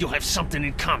then. You'll have something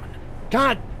in common.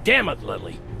 God damn it,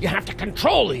 Lily. You have to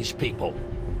control these people.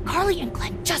 Carly and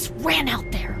Glenn just ran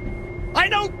out there. I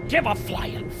don't give a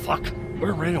flying fuck.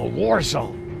 We're in a war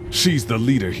zone. She's the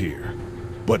leader here,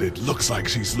 but it looks like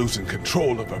she's losing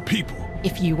control of her people.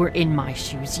 If you were in my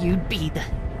shoes, you'd be the...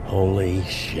 Holy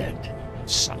shit.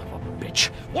 Son of a bitch.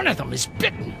 One of them is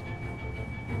bitten.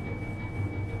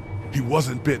 He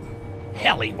wasn't bitten.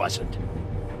 Hell, he wasn't.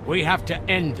 We have to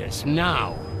end this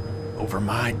now. Over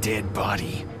my dead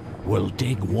body. We'll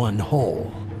dig one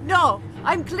hole. No!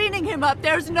 I'm cleaning him up.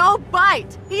 There's no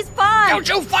bite. He's fine. Don't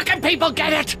you fucking people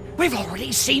get it? We've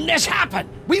already seen this happen.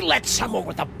 We let someone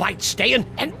with a bite stay in,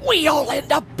 and we all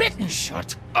end up bitten.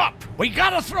 Shut up. We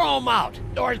gotta throw him out,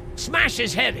 or smash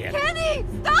his head in. Kenny,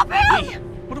 stop him! Hey,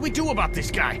 what do we do about this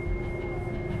guy?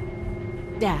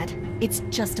 Dad, it's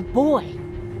just a boy.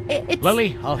 It's...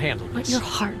 Lily, I'll handle But this. your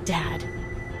heart, Dad.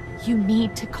 You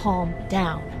need to calm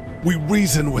down. We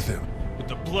reason with him. With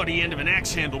the bloody end of an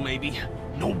axe handle, maybe.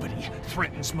 Nobody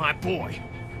threatens my boy.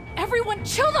 Everyone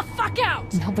chill the fuck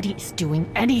out! Nobody is doing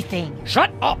anything.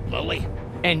 Shut up, Lily.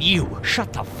 And you,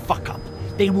 shut the fuck up.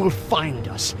 They will find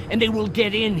us, and they will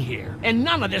get in here, and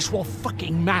none of this will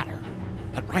fucking matter.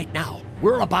 But right now,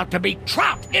 we're about to be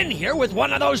trapped in here with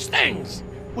one of those things.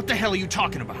 What the hell are you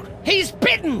talking about? He's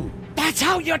bitten! That's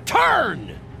how you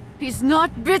turn! He's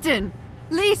not bitten.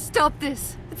 Lee, stop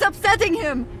this. It's upsetting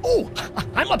him. Oh,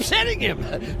 I'm upsetting him.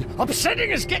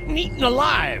 Upsetting is getting eaten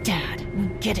alive. Dad, we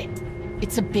get it.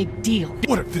 It's a big deal.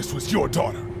 What if this was your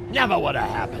daughter? Never would have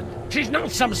happened. She's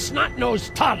not some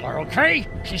snot-nosed toddler, okay?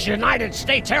 She's United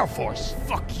States Air Force.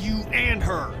 Fuck you and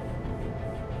her.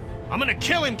 I'm gonna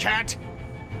kill him, Cat.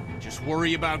 Just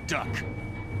worry about Duck.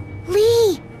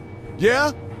 Lee!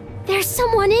 Yeah? There's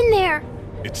someone in there.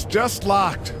 It's just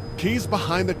locked. Key's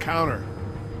behind the counter.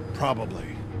 Probably.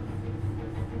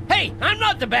 Hey, I'm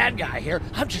not the bad guy here.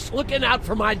 I'm just looking out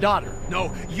for my daughter.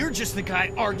 No, you're just the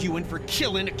guy arguing for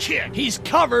killing a kid. He's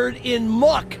covered in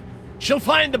muck. She'll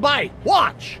find the bite.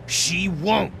 Watch. She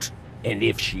won't. And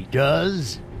if she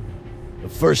does, the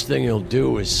first thing he'll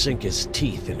do is sink his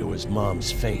teeth into his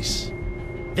mom's face.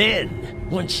 Then,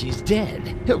 once she's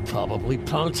dead, he'll probably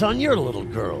pounce on your little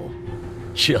girl.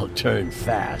 She'll turn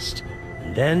fast.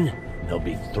 And then, there'll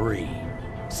be 3.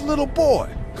 It's a little boy.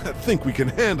 I think we can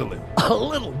handle him. A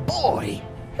little boy?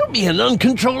 He'll be an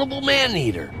uncontrollable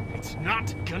man-eater. It's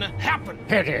not gonna happen.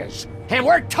 It is. And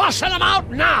we're tossing him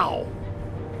out now!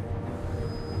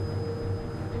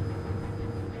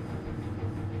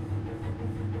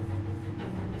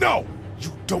 No!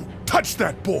 You touch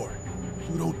that boy!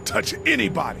 You don't touch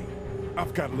anybody!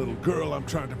 I've got a little girl I'm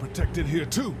trying to protect in here,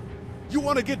 too. You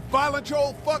want to get violent, you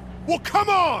old fuck? Well, come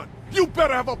on! You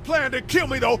better have a plan to kill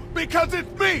me, though, because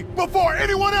it's me before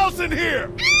anyone else in here!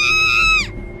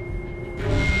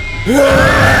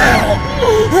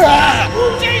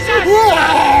 Jesus!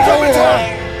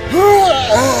 Clementine!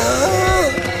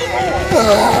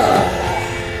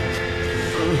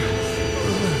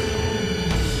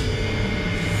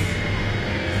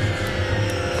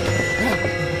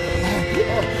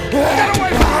 Get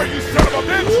away from her, you son of a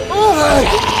bitch!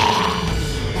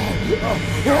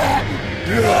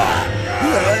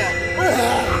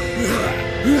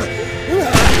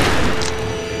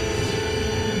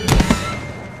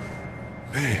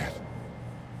 Man.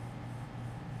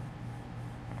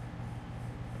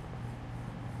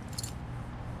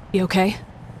 You okay?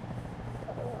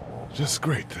 Just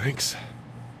great, thanks.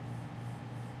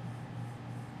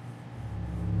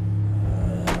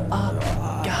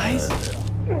 Guys?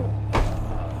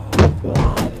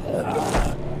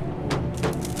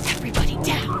 Everybody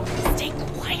down! Stay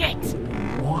quiet!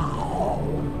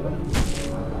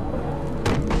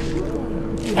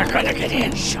 They're gonna get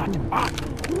in. Shut up.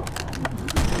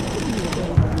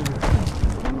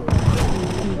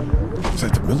 Is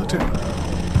that the military?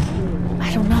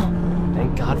 I don't know.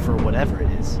 Thank God for whatever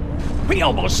it is. We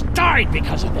almost died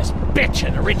because of this bitch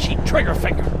and a Richie trigger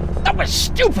finger. That was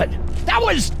stupid. That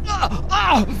was...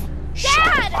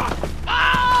 Dad!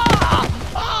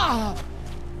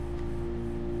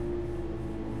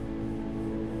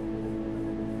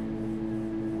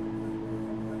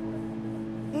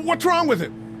 What's wrong with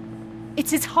him?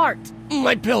 It's his heart.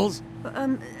 My pills.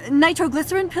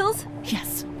 Nitroglycerin pills?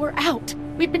 Yes, we're out.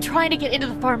 We've been trying to get into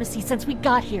the pharmacy since we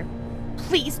got here.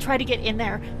 Please try to get in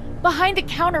there. Behind the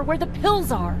counter where the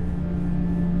pills are.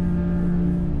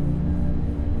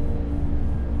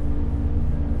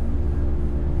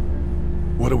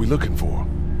 What are we looking for?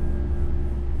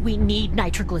 We need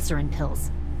nitroglycerin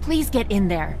pills. Please get in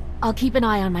there. I'll keep an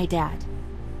eye on my dad.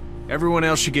 Everyone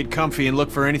else should get comfy and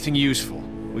look for anything useful.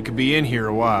 We could be in here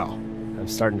a while. I'm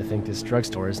starting to think this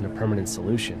drugstore isn't a permanent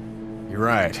solution. You're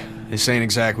right. This ain't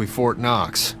exactly Fort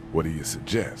Knox. What do you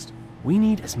suggest? We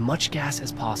need as much gas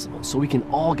as possible so we can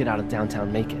all get out of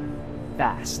downtown Macon.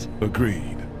 Fast.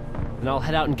 Agreed. And I'll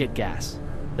head out and get gas.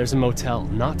 There's a motel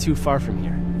not too far from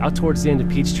here, out towards the end of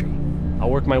Peachtree. I'll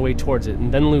work my way towards it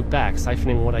and then loop back,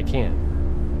 siphoning what I can.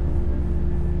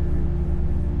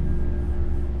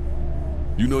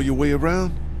 You know your way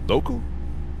around? Local?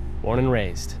 Born and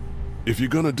raised. If you're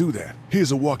gonna do that,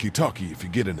 here's a walkie-talkie if you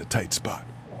get in a tight spot.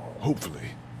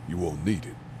 Hopefully, you won't need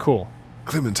it. Cool.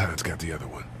 Clementine's got the other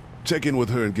one. Check in with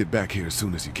her and get back here as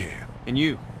soon as you can. And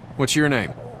you? What's your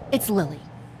name? It's Lily.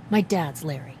 My dad's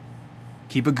Larry.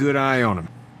 Keep a good eye on him.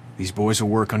 These boys will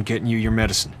work on getting you your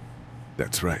medicine.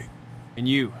 That's right. And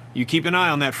you keep an eye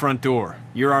on that front door.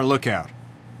 You're our lookout.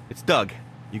 It's Doug.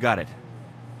 You got it.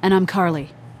 And I'm Carly.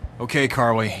 Okay,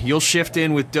 Carly. You'll shift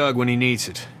in with Doug when he needs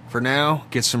it. For now,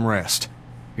 get some rest.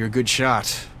 You're a good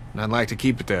shot, and I'd like to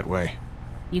keep it that way.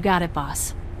 You got it,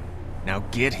 boss. Now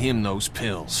get him those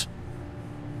pills.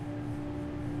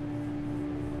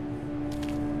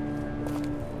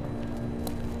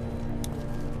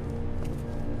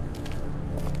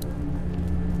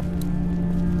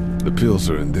 The pills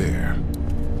are in there.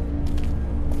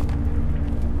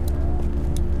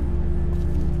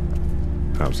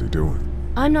 How's he doing?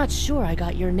 I'm not sure I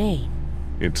got your name.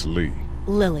 It's Lee.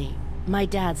 Lily. My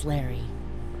dad's Larry.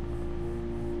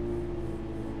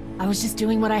 I was just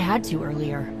doing what I had to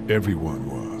earlier. Everyone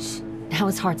was. Now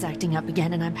his heart's acting up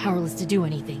again and I'm powerless to do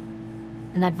anything.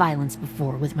 And that violence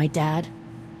before with my dad,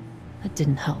 that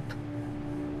didn't help.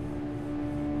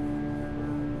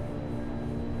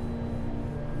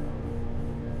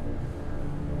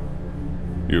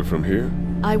 You're from here?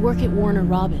 I work at Warner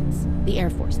Robins, the Air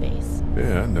Force Base.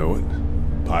 Yeah, I know it.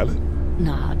 Pilot?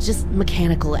 Nah, just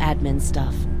mechanical admin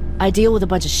stuff. I deal with a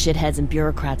bunch of shitheads and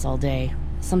bureaucrats all day.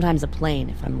 Sometimes a plane,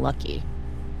 if I'm lucky.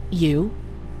 You?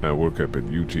 I work up at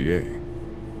UGA.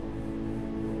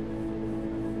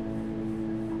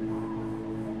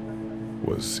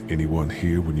 Was anyone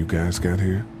here when you guys got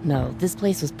here? No, this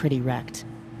place was pretty wrecked.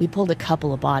 We pulled a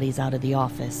couple of bodies out of the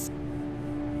office.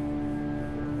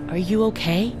 Are you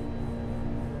okay?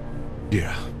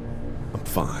 Yeah, I'm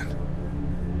fine.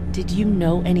 Did you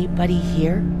know anybody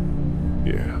here?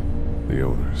 Yeah, the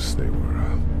owners,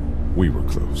 we were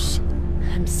close.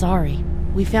 I'm sorry.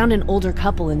 We found an older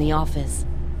couple in the office.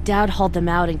 Dad hauled them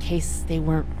out in case they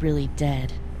weren't really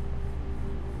dead.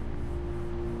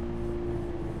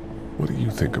 What do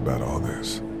you think about all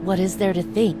this? What is there to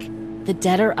think? The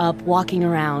dead are up, walking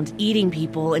around, eating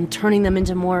people, and turning them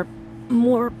into more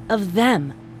of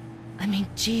them. I mean,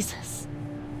 Jesus.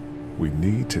 We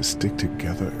need to stick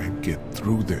together and get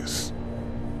through this.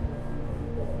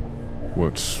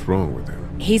 What's wrong with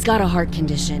him? He's got a heart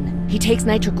condition. He takes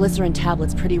nitroglycerin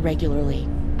tablets pretty regularly.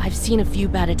 I've seen a few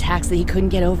bad attacks that he couldn't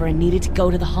get over and needed to go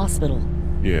to the hospital.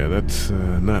 Yeah, that's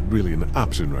not really an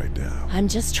option right now. I'm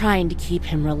just trying to keep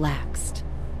him relaxed.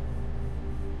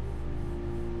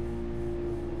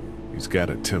 He's got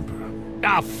a temper.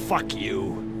 Ah, fuck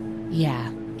you.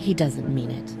 Yeah, he doesn't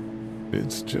mean it.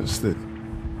 It's just that...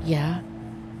 Yeah?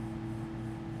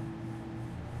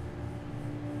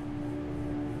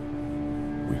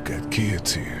 We've got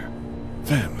kids here.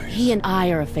 Families. He and I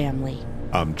are a family.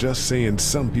 I'm just saying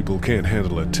some people can't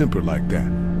handle a temper like that.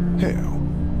 Hell,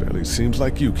 barely seems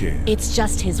like you can. It's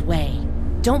just his way.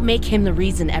 Don't make him the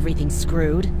reason everything's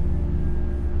screwed.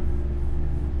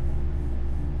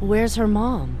 Where's her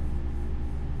mom?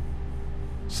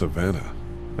 Savannah,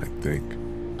 I think.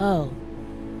 Oh,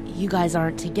 you guys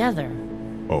aren't together.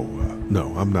 Oh,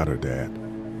 no, I'm not her dad.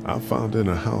 I found her in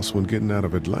a house when getting out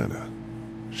of Atlanta.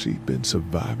 She'd been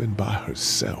surviving by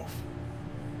herself.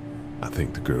 I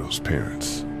think the girl's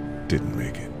parents didn't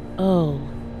make it. Oh.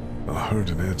 I heard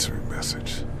an answering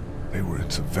message. They were in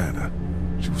Savannah.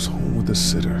 She was home with a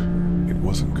sitter. It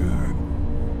wasn't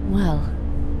good. Well,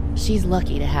 she's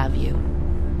lucky to have you.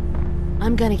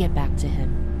 I'm gonna get back to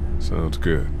him. Sounds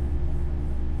good.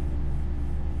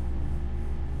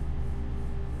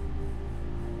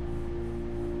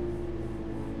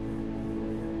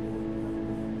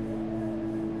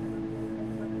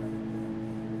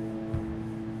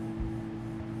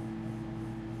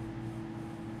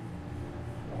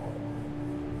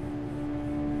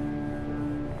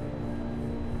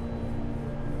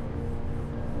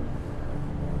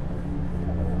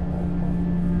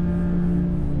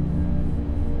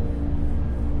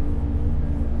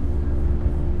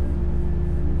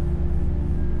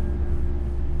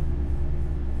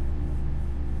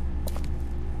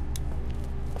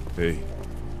 Hey.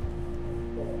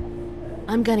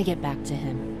 I'm gonna get back to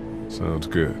him. Sounds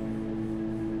good.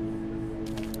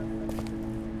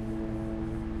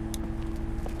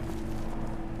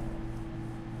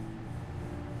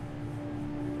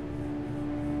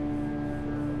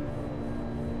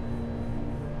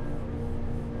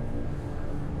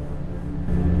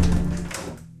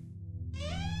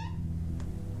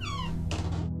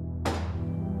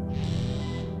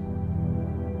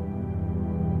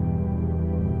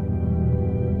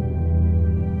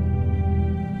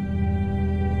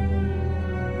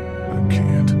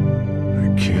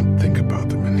 I can't think about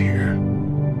them in here.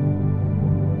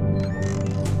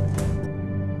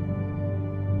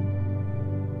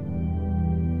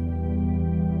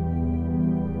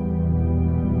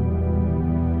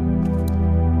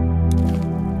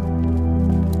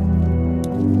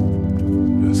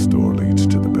 This door leads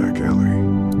to the back alley.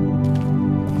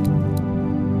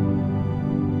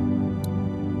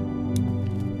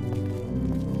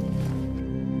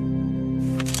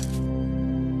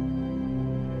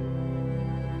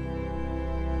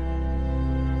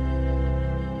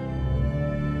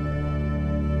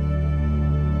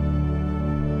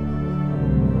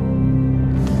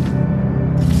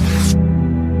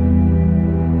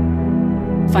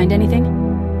 Find anything?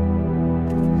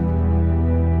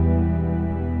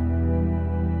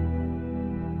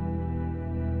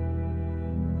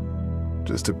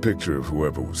 Just a picture of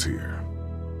whoever was here.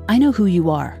 I know who you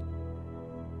are.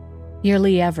 You're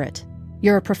Lee Everett.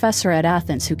 You're a professor at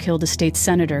Athens who killed a state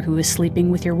senator who was sleeping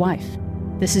with your wife.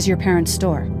 This is your parents'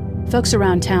 store. Folks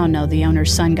around town know the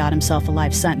owner's son got himself a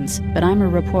life sentence, but I'm a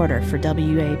reporter for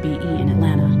WABE in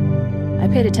Atlanta. I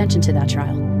paid attention to that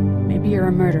trial. Maybe you're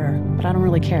a murderer, but I don't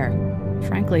really care.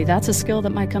 Frankly, that's a skill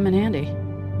that might come in handy.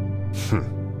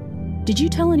 Did you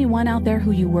tell anyone out there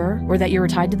who you were, or that you were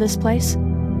tied to this place?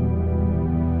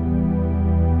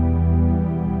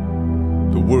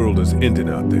 The world is ending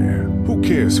out there. Who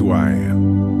cares who I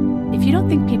am? If you don't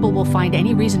think people will find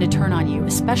any reason to turn on you,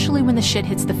 especially when the shit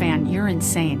hits the fan, you're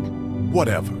insane.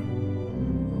 Whatever.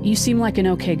 You seem like an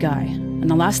okay guy, and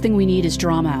the last thing we need is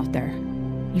drama out there.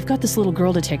 You've got this little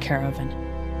girl to take care of, and...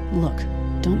 Look,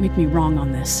 don't make me wrong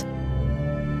on this.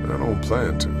 I don't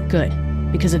plan to. Good,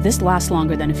 because if this lasts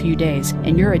longer than a few days,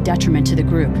 and you're a detriment to the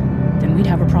group, then we'd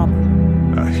have a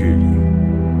problem. I hear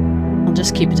you. I'll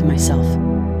just keep it to myself.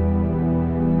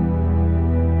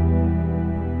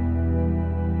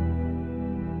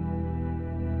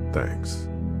 Thanks.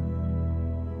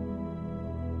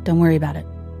 Don't worry about it.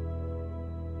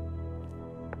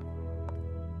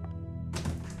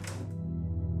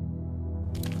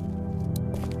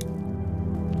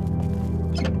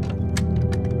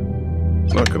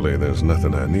 Luckily, there's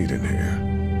nothing I need in here.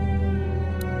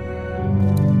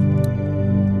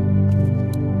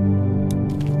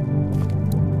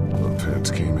 My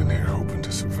parents came in here hoping to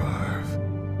survive,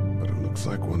 but it looks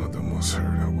like one of them was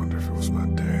hurt. I wonder if it was my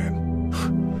dad.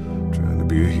 Trying to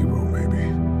be a hero, maybe.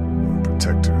 Or a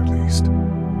protector, at least.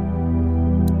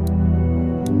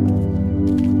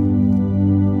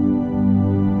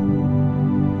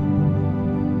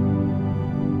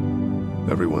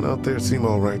 Everyone out there seem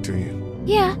all right to you?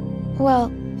 Yeah. Well,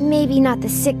 maybe not the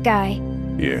sick guy.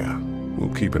 Yeah,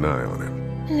 we'll keep an eye on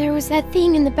him. There was that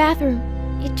thing in the bathroom.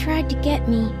 It tried to get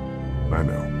me. I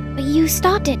know. But you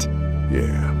stopped it.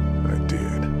 Yeah, I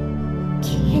did.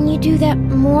 Can you do that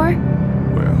more?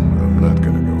 Well, I'm not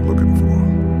gonna go looking for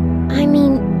him. I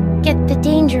mean, get the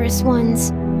dangerous ones.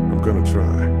 I'm gonna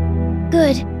try.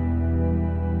 Good.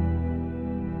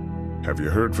 Have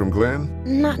you heard from Glenn?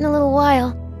 Not in a little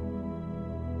while.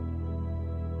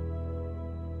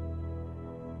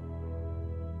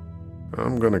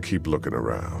 I'm gonna keep looking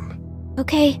around.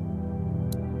 Okay.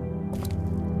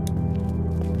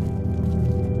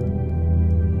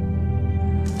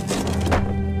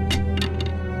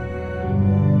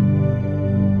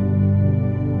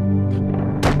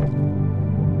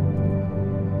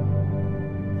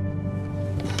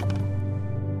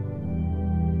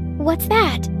 What's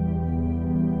that?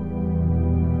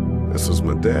 This was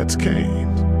my dad's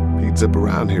cane. He'd zip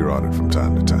around here on it from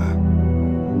time to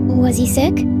time. Was he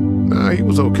sick? Nah, he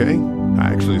was okay.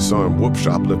 I actually saw him whoop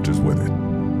shoplifters with it.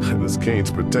 This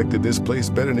cane's protected this place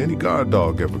better than any guard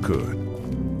dog ever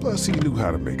could. Plus, he knew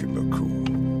how to make it look cool.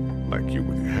 Like you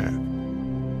with your hat.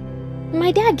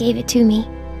 My dad gave it to me.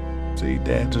 See,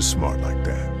 dads are smart like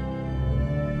that.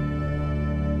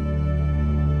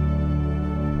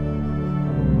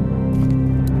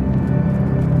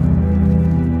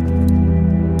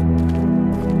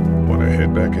 Wanna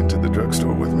head back into the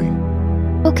drugstore with me?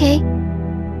 Okay.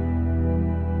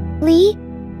 Lee?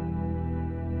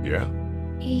 Yeah?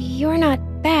 You're not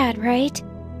bad, right?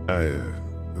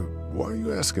 Why are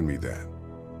you asking me that?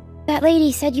 That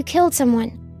lady said you killed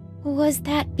someone. Was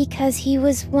that because he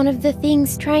was one of the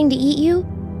things trying to eat you?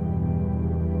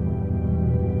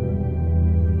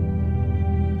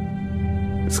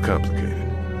 It's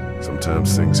complicated.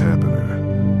 Sometimes things happen,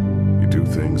 or you do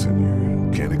things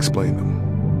and you can't explain them.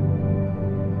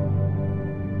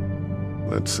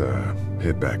 Let's,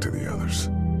 head back to the others.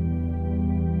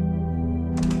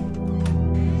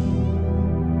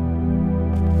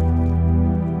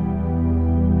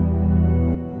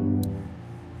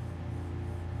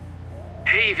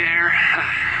 Hey there,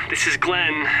 this is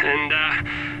Glenn, and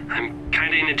I'm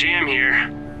kinda in a jam here.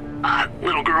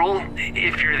 Little girl,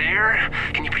 if you're there,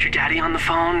 can you put your daddy on the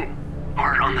phone?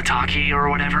 Or on the talkie or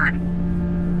whatever?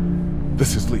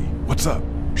 This is Lee. What's up?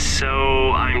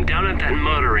 So, I'm down at that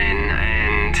motor inn,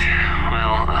 and,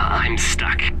 well, I'm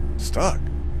stuck. Stuck?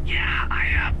 Yeah,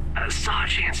 I saw a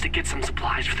chance to get some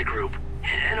supplies for the group,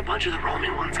 and a bunch of the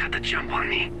Roman ones got the jump on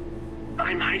me.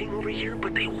 I'm hiding over here,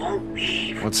 but they won't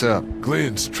leave. What's up?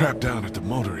 Glenn's trapped down at the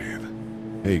motor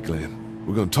inn. Hey, Glenn.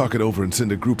 We're gonna talk it over and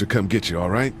send a group to come get you, all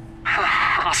right?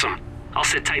 Awesome. I'll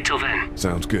sit tight till then.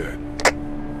 Sounds good.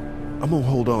 I'm gonna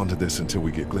hold on to this until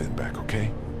we get Glenn back,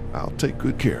 okay? I'll take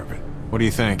good care of it. What do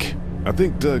you think? I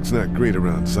think Doug's not great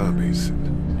around zombies,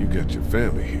 and you got your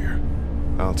family here.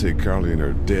 I'll take Carly and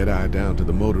her dead eye down to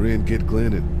the motor inn, get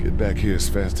Glenn, and get back here as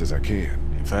fast as I can.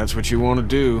 If that's what you want to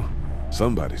do.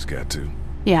 Somebody's got to.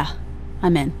 Yeah,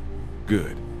 I'm in.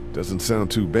 Good. Doesn't sound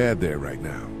too bad there right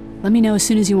now. Let me know as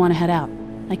soon as you want to head out.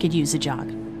 I could use a jog.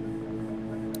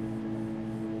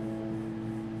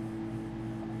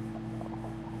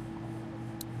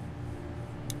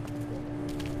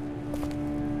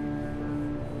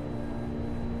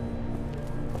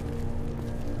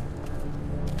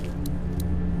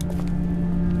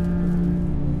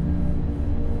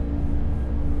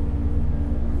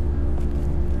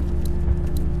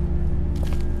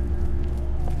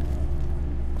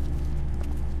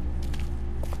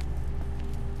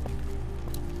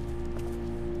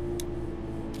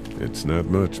 It's not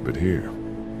much, but here.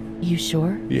 You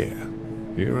sure? Yeah.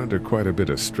 You're under quite a bit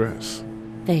of stress.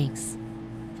 Thanks.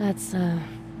 That's,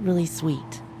 really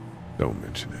sweet. Don't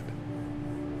mention it.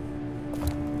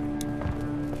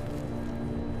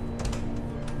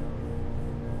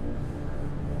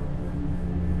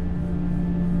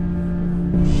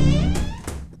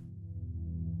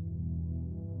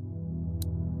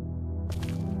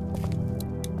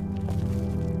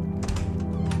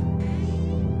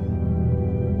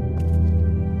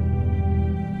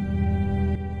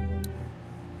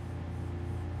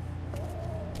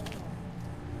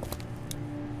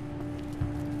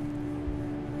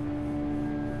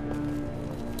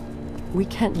 We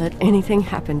can't let anything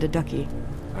happen to Ducky.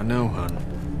 I know, hon.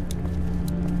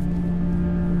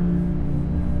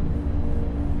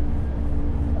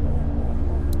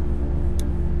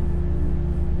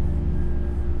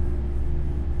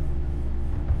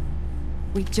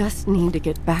 We just need to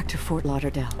get back to Fort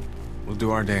Lauderdale. We'll do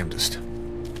our damnedest.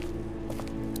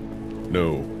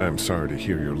 No, I'm sorry to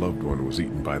hear your loved one was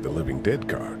eaten by the living dead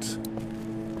guards.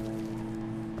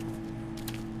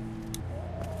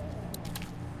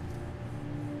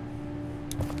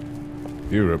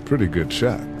 You're a pretty good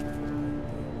shot.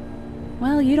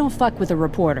 Well, you don't fuck with a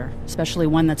reporter, especially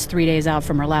one that's 3 days out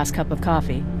from her last cup of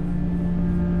coffee.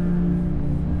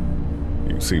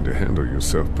 You seem to handle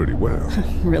yourself pretty well.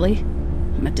 Really?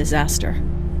 I'm a disaster.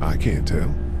 I can't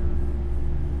tell.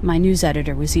 My news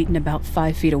editor was eaten about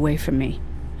 5 feet away from me,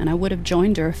 and I would have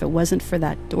joined her if it wasn't for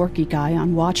that dorky guy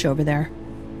on watch over there.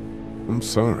 I'm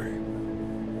sorry.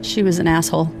 She was an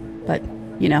asshole, but,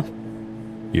 you know.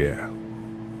 Yeah.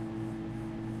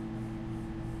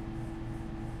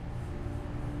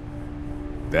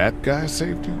 That guy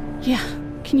saved you? Yeah,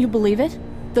 can you believe it?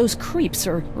 Those creeps,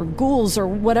 or ghouls, or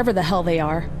whatever the hell they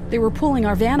are. They were pulling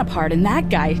our van apart, and that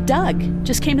guy, Doug,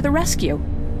 just came to the rescue.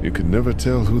 You can never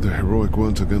tell who the heroic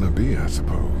ones are gonna be, I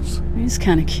suppose. He's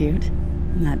kinda cute.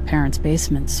 In that parents'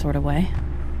 basement sort of way.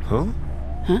 Huh?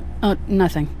 Huh? Oh,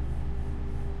 nothing.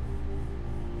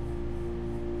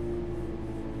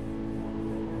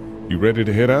 You ready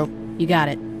to head out? You got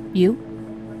it. You?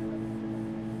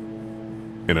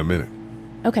 In a minute.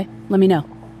 Okay, let me know.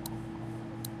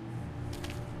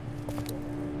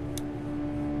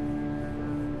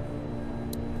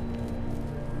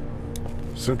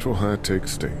 Central High Tech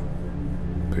State.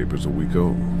 Paper's a week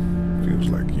old. Feels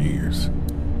like years.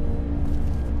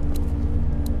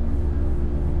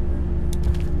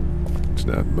 It's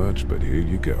not much, but here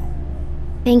you go.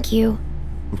 Thank you.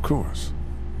 Of course.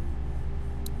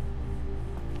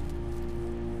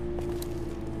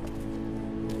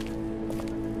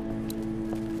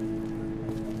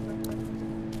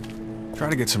 Try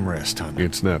to get some rest, hon.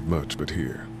 It's not much, but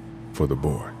here. For the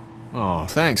boy. Oh,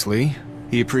 thanks, Lee.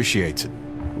 He appreciates it.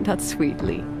 That's sweet,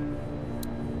 Lee.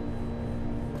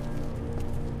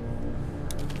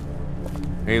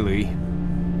 Hey, Lee.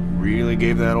 Really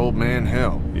gave that old man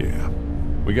hell. Yeah.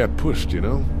 We got pushed, you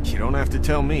know? You don't have to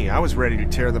tell me. I was ready to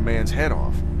tear the man's head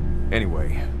off.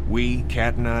 Anyway, we,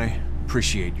 Kat and I,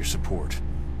 appreciate your support.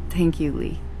 Thank you,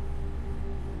 Lee.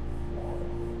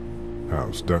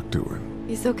 How's Duck doing?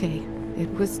 He's okay. It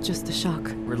was just a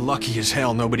shock. We're lucky as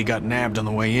hell nobody got nabbed on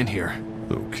the way in here.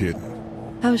 No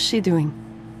kidding. How's she doing?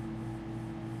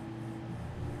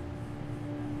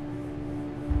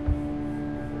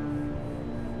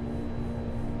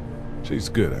 She's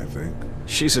good, I think.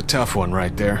 She's a tough one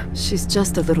right there. She's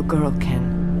just a little girl,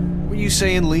 Ken. Were you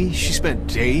saying, Lee, she spent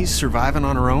days surviving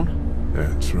on her own?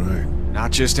 That's right.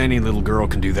 Not just any little girl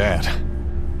can do that.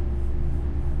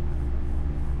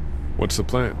 What's the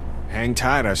plan? Hang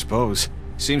tight, I suppose.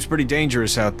 Seems pretty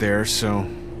dangerous out there, so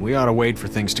we ought to wait for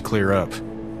things to clear up.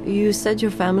 You said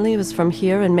your family was from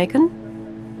here in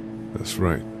Macon? That's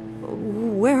right.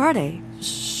 Where are they?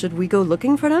 Should we go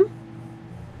looking for them?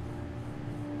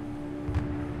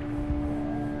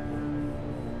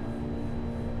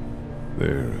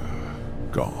 They're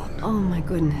gone. Oh my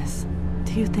goodness.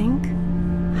 Do you think?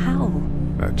 How?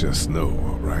 I just know,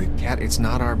 all right? Kat, it's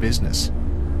not our business.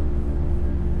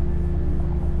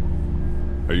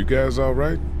 Are you guys all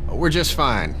right? We're just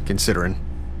fine, considering.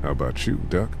 How about you,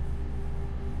 Duck?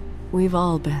 We've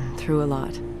all been through a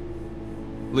lot.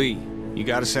 Lee, you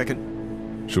got a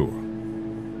second? Sure.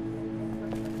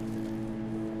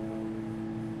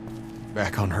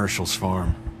 Back on Herschel's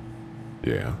farm.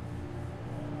 Yeah?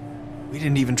 We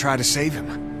didn't even try to save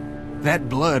him. That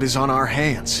blood is on our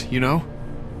hands, you know?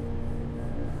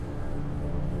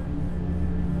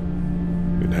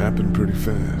 It happened pretty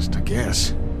fast. I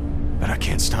guess. But I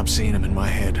can't stop seeing him in my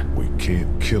head. We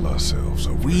can't kill ourselves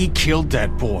over We it. killed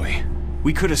that boy.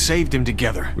 We could have saved him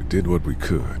together. We did what we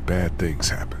could. Bad things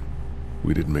happen.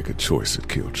 We didn't make a choice that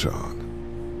killed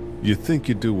Sean. You think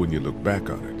you do when you look back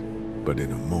on it. But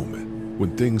in a moment,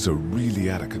 when things are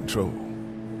really out of control,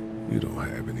 you don't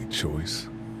have any choice.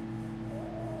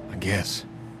 I guess.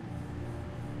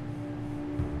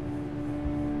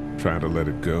 Try to let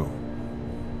it go.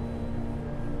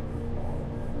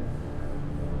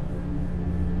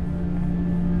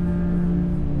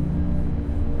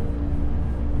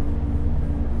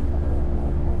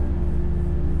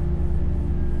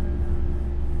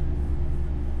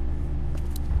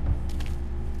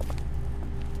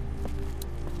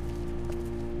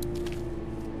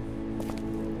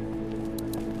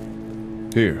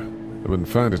 Here, I've been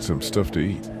finding some stuff to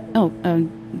eat. Oh,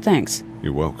 thanks.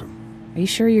 You're welcome. Are you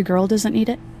sure your girl doesn't need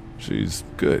it? She's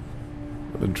good.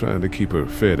 I've been trying to keep her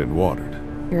fed and watered.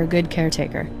 You're a good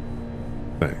caretaker.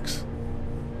 Thanks.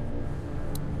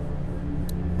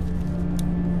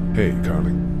 Hey,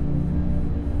 Carly.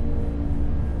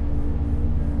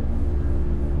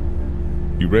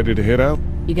 You ready to head out?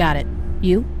 You got it.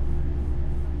 You?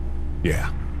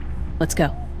 Yeah. Let's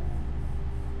go.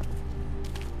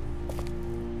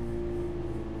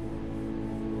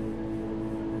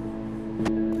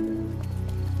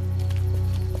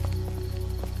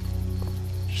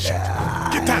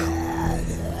 Get down!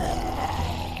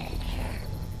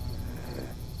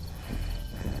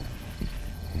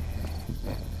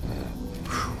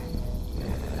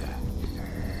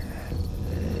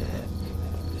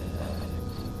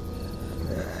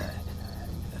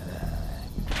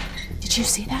 Did you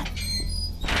see that?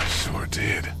 Sure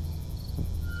did.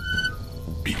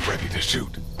 Be ready to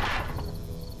shoot.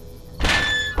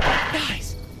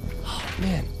 Guys! Oh,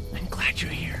 man, I'm glad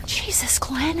you're here. Jesus,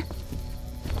 Glenn.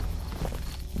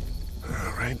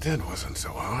 Right then wasn't so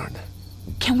hard.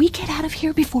 Can we get out of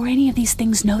here before any of these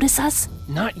things notice us?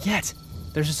 Not yet.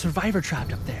 There's a survivor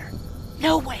trapped up there.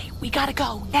 No way. We gotta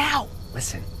go, now.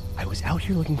 Listen, I was out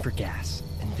here looking for gas,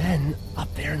 and then,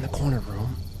 up there in the corner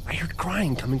room, I heard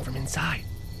crying coming from inside.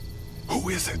 Who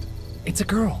is it? It's a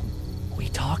girl. We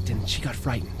talked and she got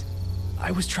frightened.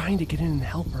 I was trying to get in and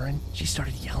help her, and she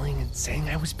started yelling and saying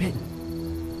I was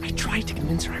bitten. I tried to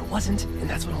convince her I wasn't, and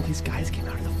that's when all these guys came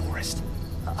out of the forest.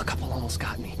 A couple almost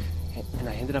got me, and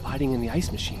I ended up hiding in the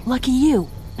ice machine. Lucky you.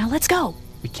 Now let's go.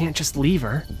 We can't just leave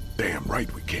her. Damn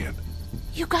right we can't.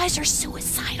 You guys are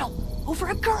suicidal. Over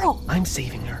a girl. I'm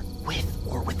saving her, with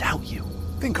or without you.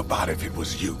 Think about if it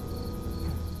was you.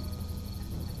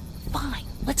 Fine.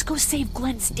 Let's go save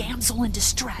Glenn's damsel in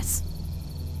distress.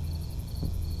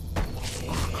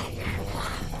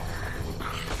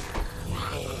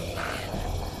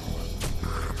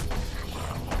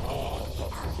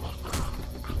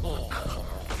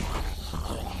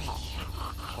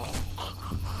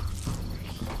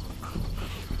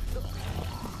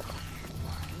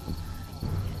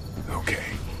 Okay,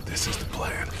 this is the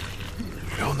plan.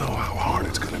 We don't know how hard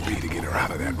it's gonna be to get her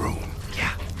out of that room.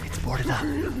 Yeah, it's boarded up.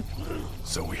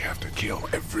 So we have to kill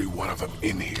every one of them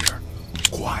in here.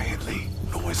 Quietly.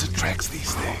 Noise attracts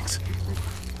these things.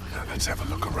 Now let's have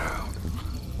a look around.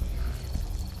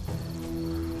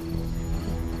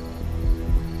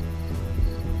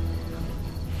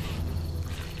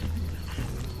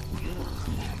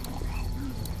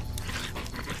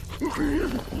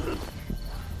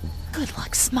 Good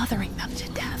luck smothering them to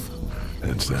death.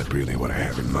 That's not really what I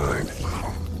have in mind.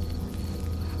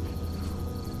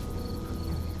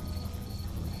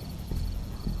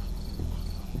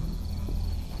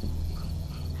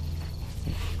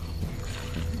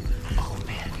 Oh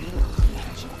man,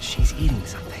 she's eating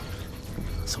something.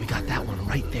 So we got that one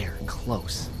right there,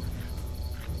 close.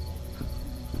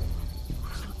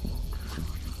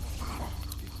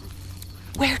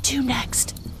 Where to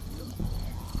next?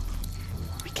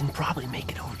 We can probably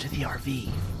make it over to the RV.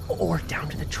 Or down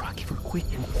to the truck if we're quick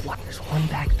and quiet. There's one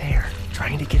back there,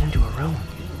 trying to get into a room.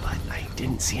 But I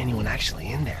didn't see anyone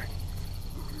actually in there.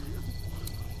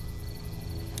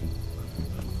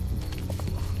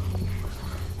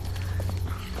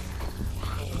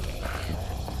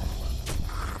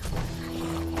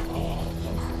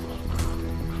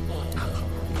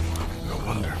 I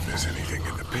wonder if there's anything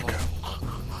in the pickup.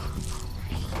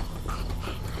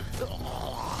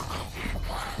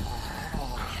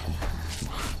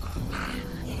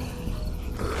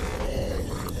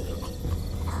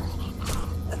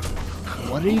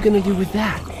 What are you gonna do with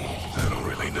that? I don't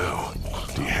really know.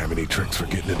 Do you have any tricks for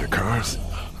getting into cars?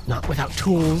 Not without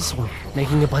tools, or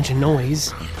making a bunch of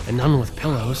noise, and none with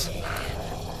pillows.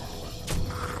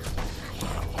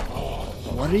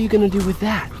 What are you gonna do with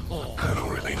that? I don't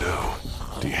really know.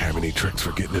 Do you have any tricks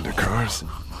for getting into cars?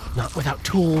 Not without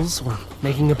tools, or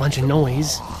making a bunch of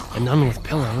noise, and none with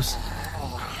pillows.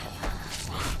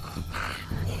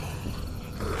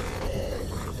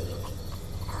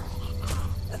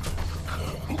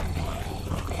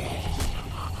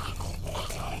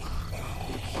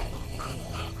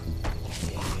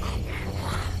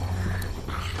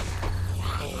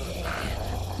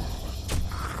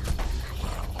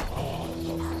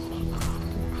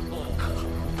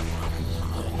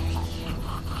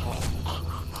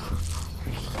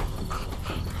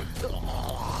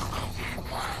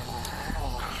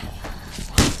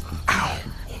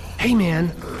 Hey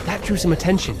man, that drew some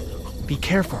attention. Be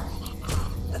careful.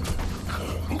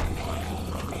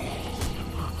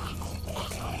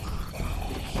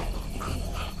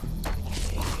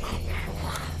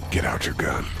 Get out your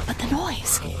gun. But the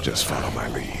noise. Just follow my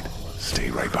lead.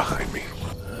 Stay right behind me.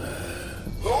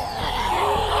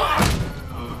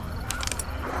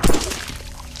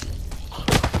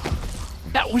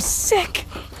 That was sick.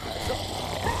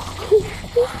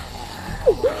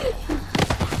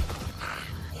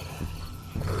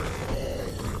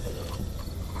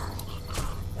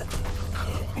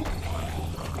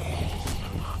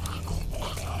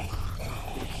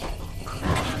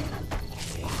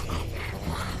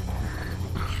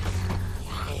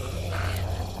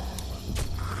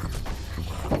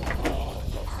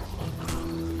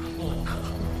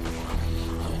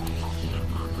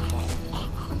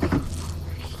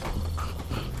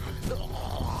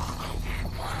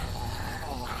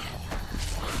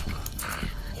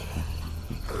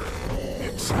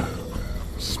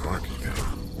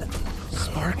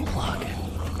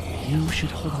 You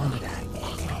should hold on to that.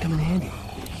 It could come in handy.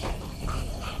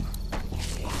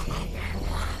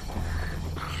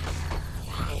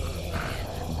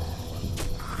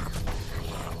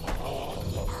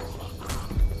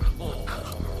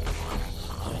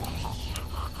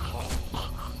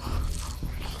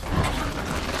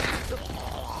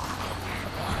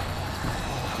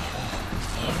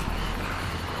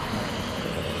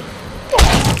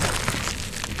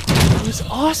 That was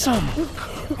awesome!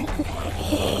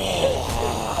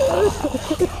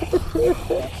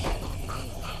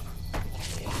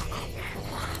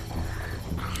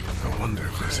 I wonder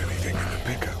if there's anything in the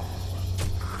pickup.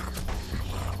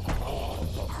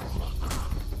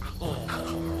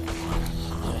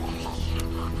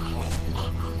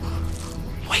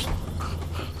 Wait!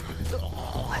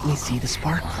 Let me see the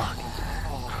spark plug.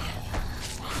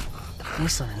 The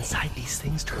porcelain inside these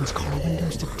things turns car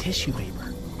windows to tissue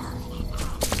paper.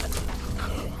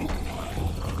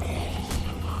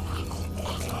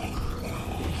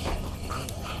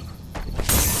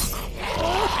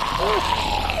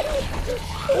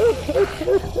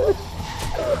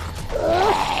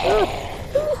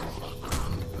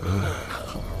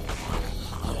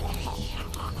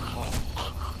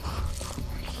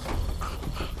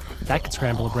 That could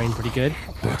scramble a brain pretty good.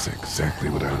 That's exactly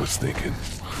what I was thinking.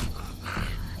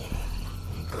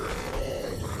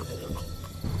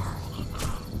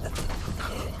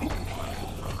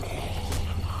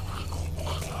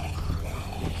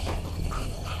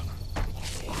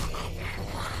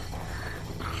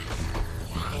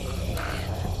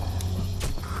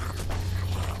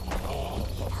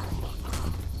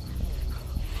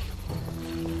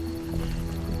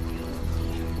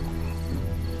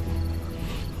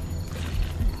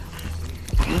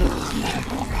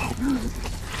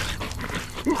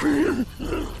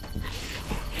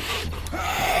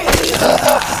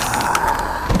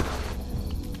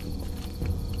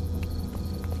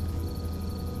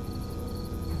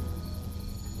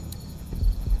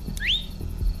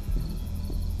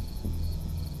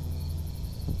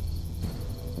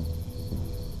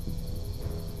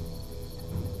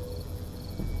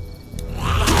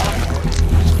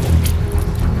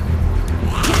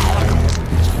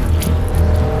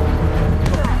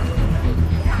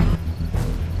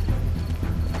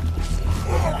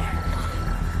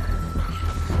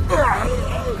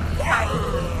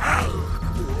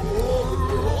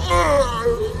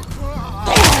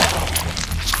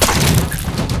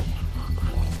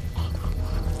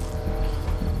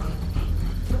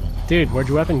 Dude, where'd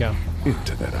your weapon go?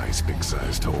 Into that ice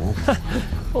pick-sized hole.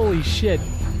 Holy shit.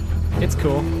 It's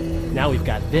cool. Now we've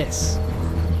got this.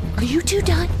 Are you two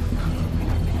done?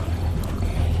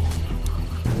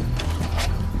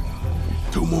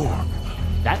 Two more.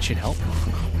 That should help.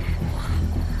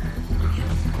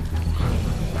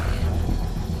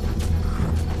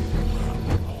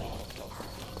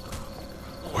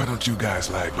 Why don't you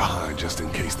guys lag behind just in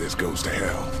case this goes to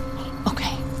hell?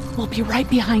 Okay, we'll be right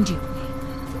behind you.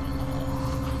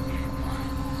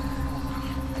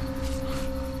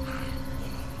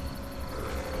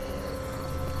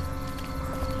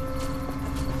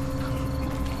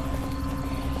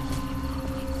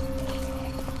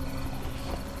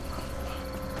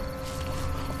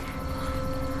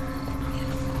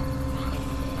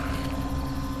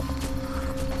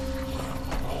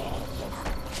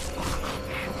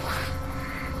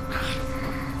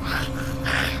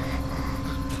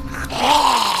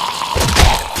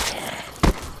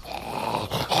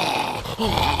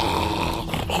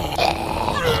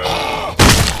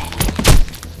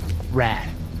 Rad.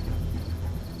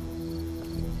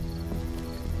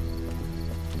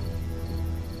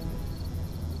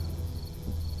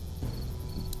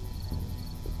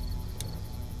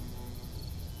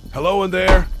 Hello in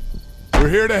there. We're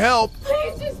here to help.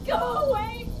 Please just go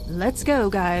away. Let's go,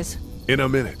 guys. In a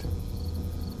minute.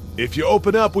 If you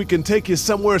open up, we can take you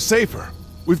somewhere safer.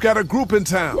 We've got a group in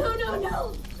town.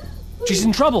 No. She's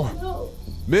in trouble. No.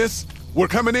 Miss, we're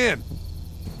coming in.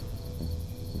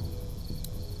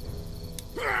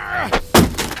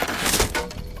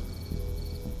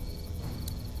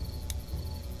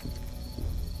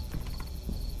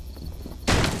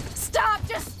 Stop!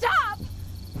 Just stop!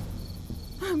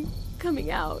 I'm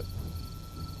coming out.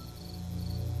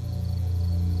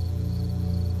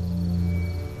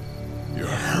 You're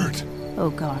hurt. Oh,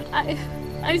 God.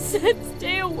 I said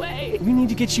stay away. We need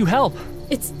to get you help.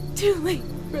 It's too late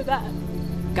for that.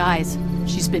 Guys,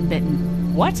 she's been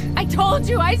bitten. What? I told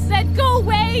you, I said go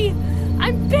away!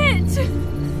 I'm bit!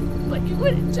 But you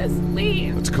wouldn't just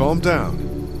leave. Let's calm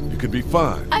down. You could be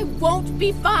fine. I won't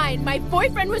be fine. My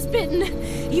boyfriend was bitten.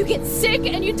 You get sick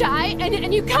and you die,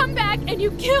 and you come back and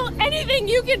you kill anything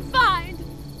you can find.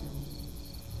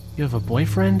 You have a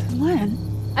boyfriend? Glenn.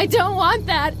 I don't want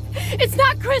that. It's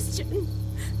not Christian.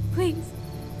 Please,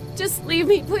 just leave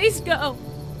me. Please go.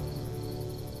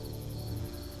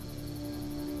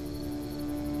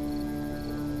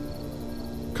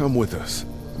 Come with us,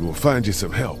 and we'll find you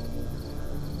some help.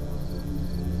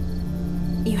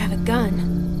 You have a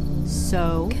gun.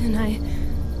 So? Can I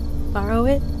borrow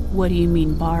it? What do you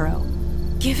mean, borrow?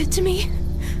 Give it to me.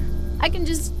 I can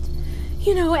just,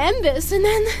 end this, and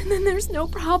then there's no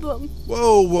problem.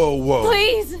 Whoa.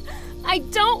 Please, I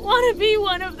don't want to be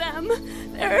one of them.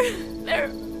 They're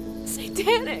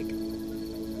satanic.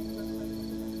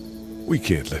 We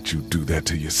can't let you do that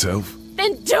to yourself.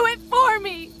 Then do it for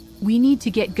me. We need to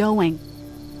get going.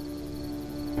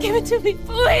 Give it to me,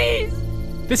 please.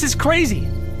 This is crazy.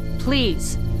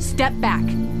 Please, step back.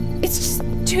 It's just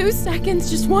 2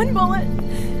 seconds, just one bullet,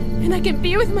 and I can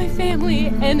be with my family,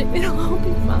 and it'll all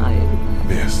be fine.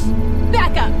 Miss.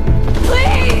 Back up,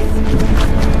 please!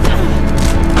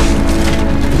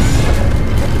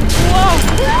 Whoa!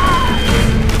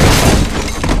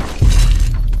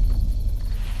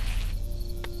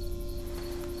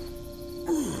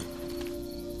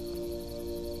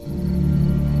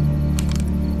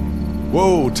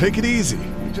 Whoa, take it easy.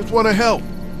 We just want to help.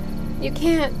 You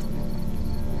can't.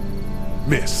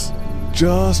 Miss,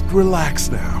 just relax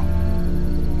now.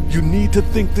 You need to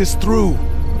think this through.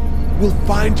 We'll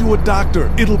find you a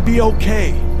doctor. It'll be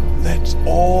okay. Let's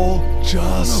all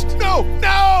just...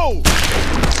 No!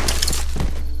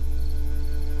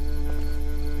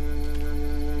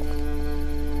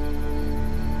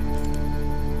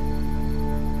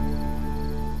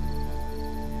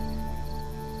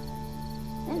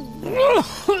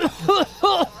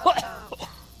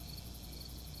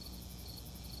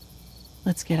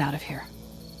 Let's get out of here.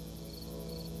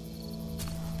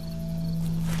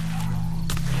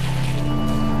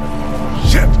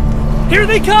 Shit! Here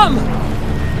they come!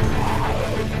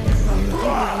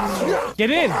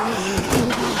 Get in!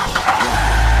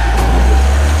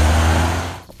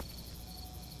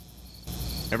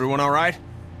 Everyone all right?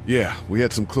 Yeah, we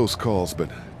had some close calls, but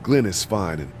Glenn is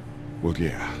fine and... Well,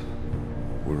 yeah.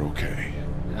 We're okay.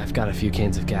 I've got a few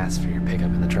cans of gas for your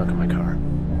pickup in the trunk of my car.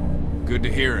 Good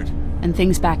to hear it. And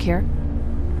things back here?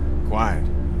 Quiet.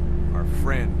 Our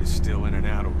friend is still in and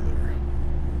out over there.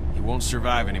 He won't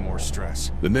survive any more stress.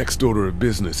 The next order of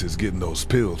business is getting those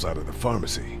pills out of the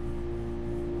pharmacy.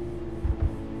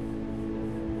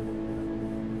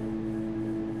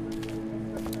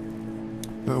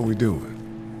 How are we doing?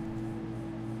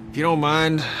 If you don't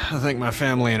mind, I think my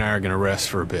family and I are gonna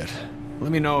rest for a bit.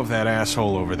 Let me know if that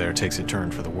asshole over there takes a turn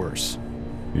for the worse.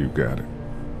 You got it.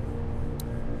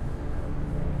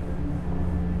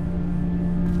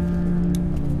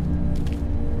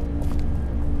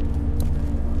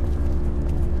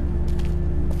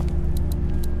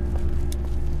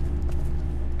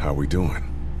 How we doing?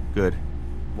 Good.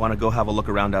 Want to go have a look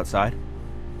around outside?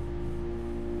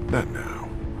 Not now.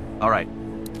 All right.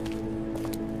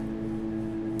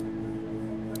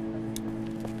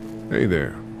 Hey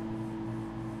there.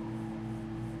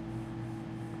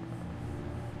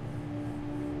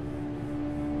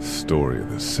 Story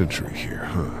of the century here,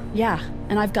 huh? Yeah,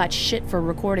 and I've got shit for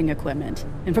recording equipment.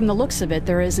 And from the looks of it,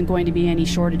 there isn't going to be any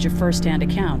shortage of first-hand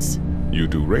accounts. You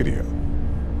do radio?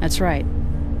 That's right.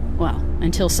 Well,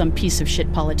 until some piece of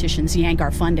shit politicians yank our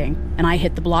funding, and I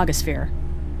hit the blogosphere.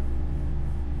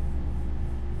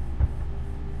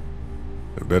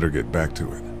 I better get back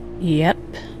to it. Yep.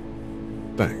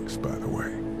 Thanks, by the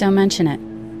way. Don't mention it.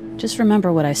 Just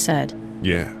remember what I said.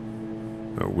 Yeah,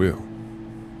 I will.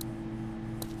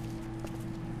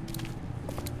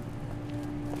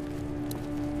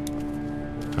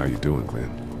 How you doing,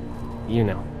 Glenn? You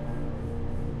know.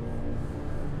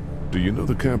 Do you know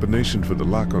the combination for the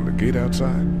lock on the gate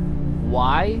outside?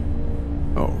 Why?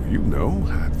 Oh, you know,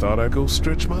 I thought I'd go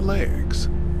stretch my legs.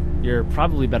 You're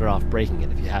probably better off breaking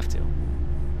it if you have to.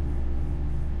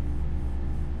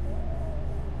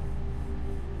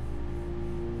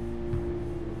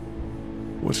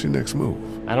 What's your next move?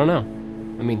 I don't know.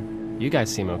 I mean, you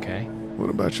guys seem okay. What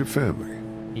about your family?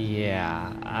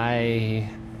 Yeah, I...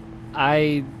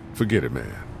 Forget it,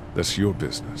 man. That's your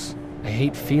business. I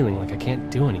hate feeling like I can't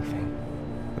do anything.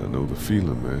 I know the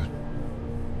feeling, man.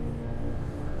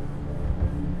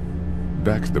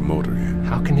 Back the motor in.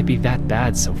 How can it be that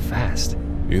bad so fast?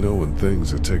 You know, when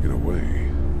things are taken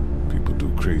away, people do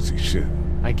crazy shit.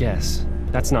 I guess.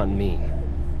 But that's not me.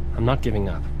 I'm not giving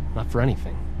up. Not for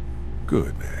anything.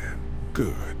 Good, man.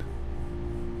 Good.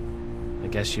 I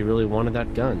guess you really wanted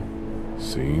that gun.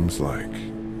 Seems like.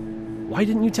 Why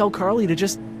didn't you tell Carly to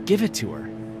just give it to her?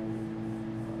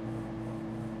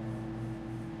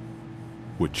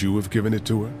 Would you have given it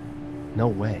to her? No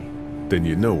way. Then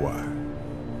you know why.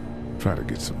 Try to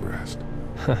get some rest.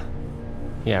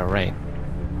 Yeah, right.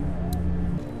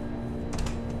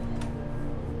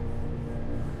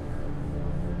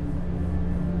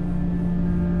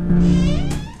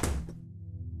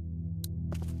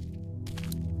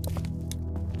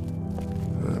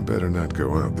 I better not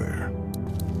go out there.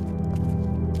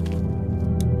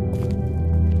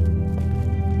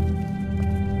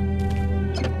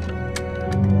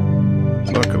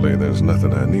 Luckily, there's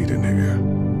nothing I need in here.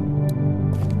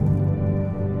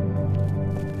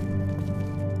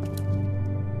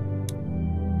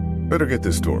 Better get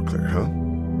this door clear, huh?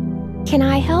 Can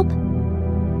I help?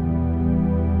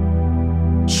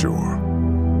 Sure.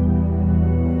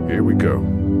 Here we go.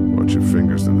 Watch your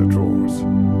fingers in the drawers.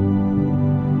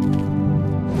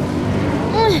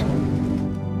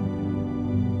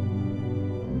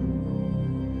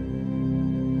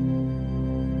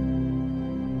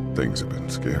 Things have been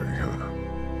scary, huh?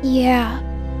 Yeah.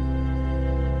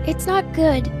 It's not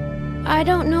good. I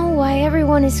don't know why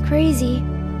everyone is crazy.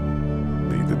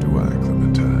 Neither do I,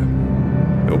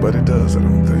 Clementine. Nobody does, I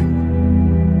don't think.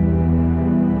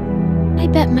 I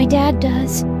bet my dad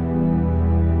does.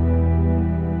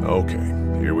 Okay,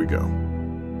 here we go.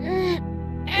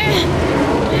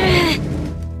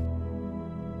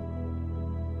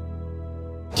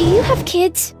 Do you have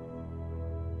kids?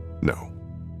 No.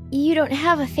 You don't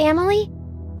have a family?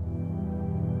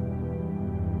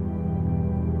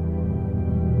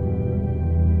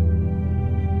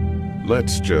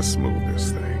 Let's just move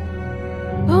this thing.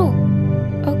 Oh,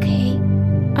 okay.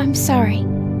 I'm sorry.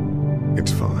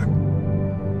 It's fine.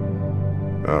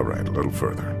 All right, a little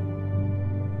further.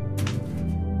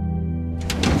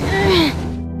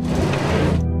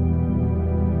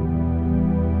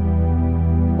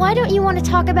 Why don't you want to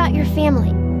talk about your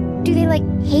family? Do they, like,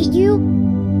 hate you?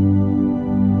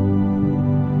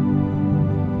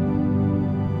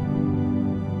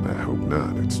 I hope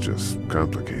not. It's just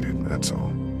complicated, that's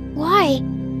all. Why?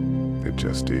 It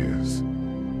just is.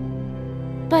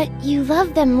 But you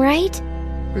love them, right?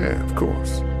 Yeah, of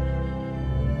course.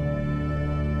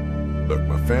 Look,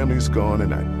 my family's gone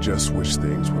and I just wish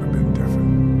things would have been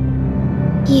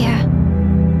different. Yeah.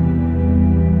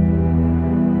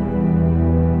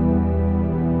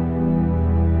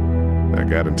 I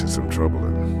got into some trouble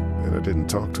and I didn't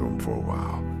talk to them for a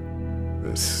while.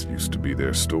 This used to be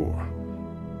their store.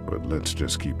 But let's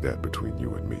just keep that between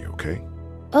you and me, okay?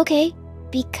 Okay.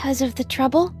 Because of the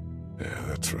trouble? Yeah,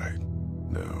 that's right.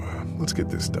 Now, let's get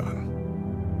this done.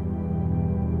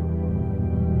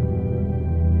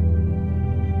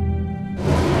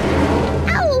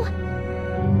 Ow!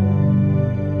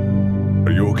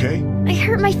 Are you okay? I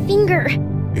hurt my finger.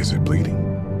 Is it bleeding?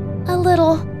 A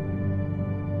little.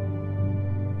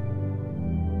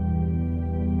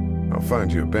 I'll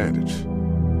find you a bandage.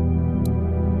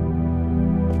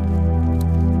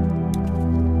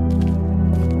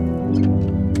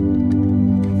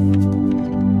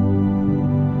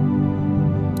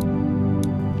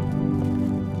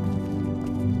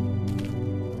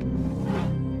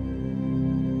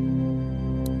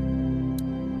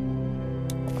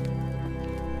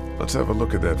 Let's have a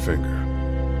look at that finger.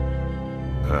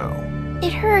 Ow.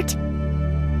 It hurt.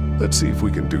 Let's see if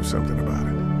we can do something about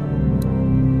it.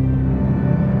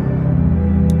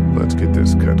 Let's get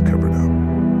this cut covered up.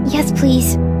 Yes,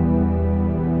 please.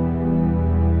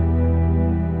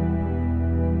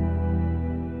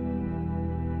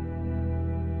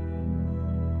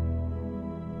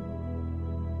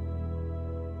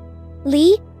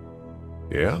 Lee?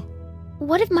 Yeah?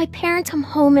 What if my parents come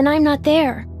home and I'm not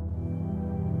there?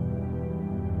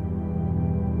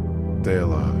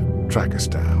 They'll, track us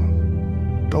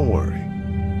down. Don't worry.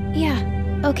 Yeah,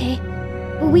 okay.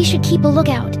 We should keep a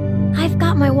lookout. I've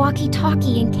got my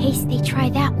walkie-talkie in case they try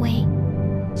that way.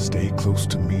 Stay close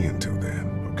to me until then,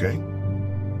 okay?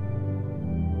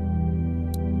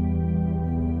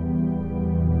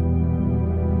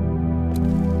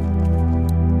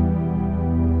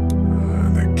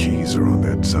 The keys are on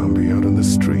that zombie out on the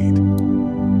street.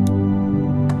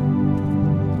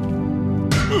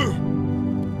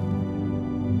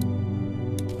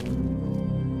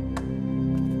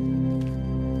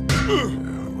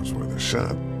 That was worth a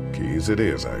shot. Keys it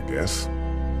is, I guess.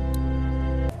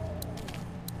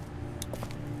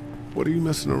 What are you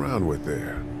messing around with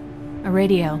there? A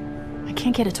radio. I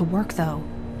can't get it to work, though.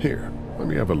 Here, let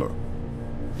me have a look.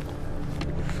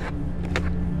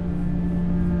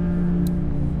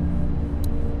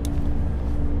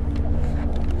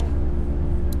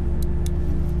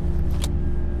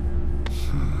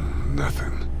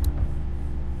 Nothing.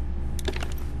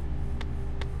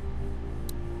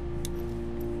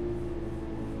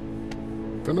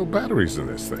 There are no batteries in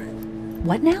this thing.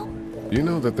 What now? You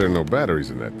know that there are no batteries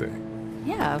in that thing.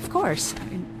 Yeah, of course.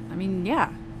 I mean,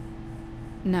 yeah.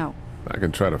 No. I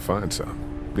can try to find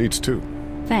some. Needs two.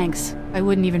 Thanks. I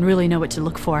wouldn't even really know what to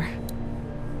look for.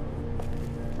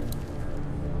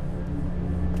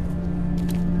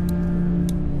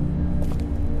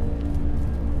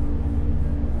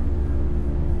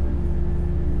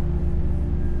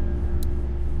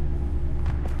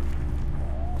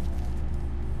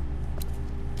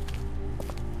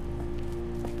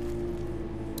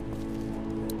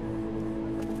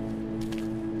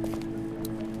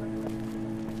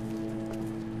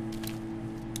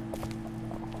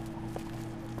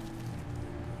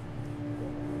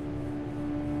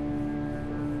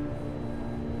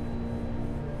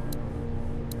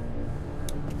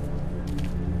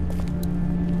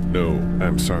 No,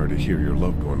 I'm sorry to hear your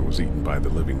loved one was eaten by the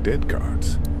living dead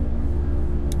guards.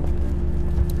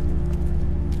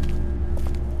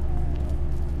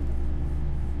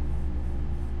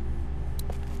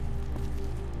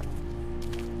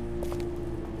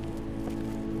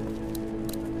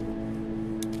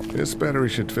 This battery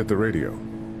should fit the radio.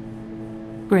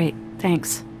 Great,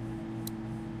 thanks.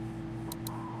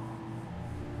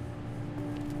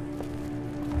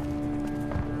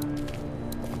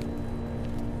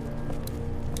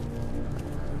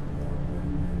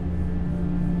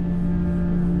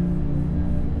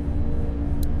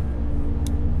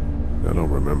 I don't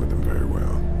remember them very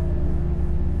well.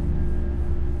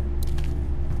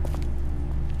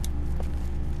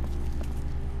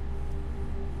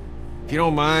 If you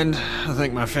don't mind, I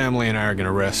think my family and I are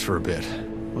gonna rest for a bit.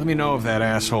 Let me know if that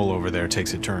asshole over there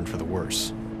takes a turn for the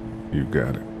worse. You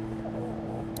got it.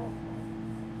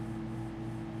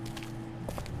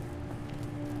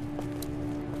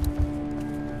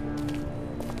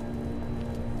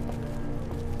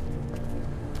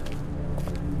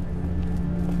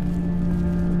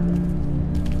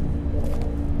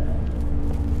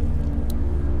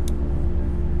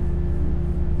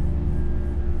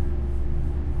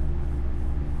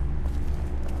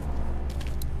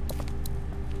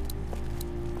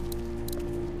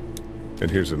 And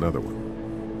here's another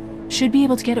one. Should be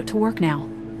able to get it to work now.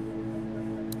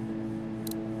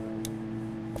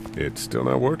 It's still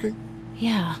not working?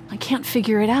 Yeah, I can't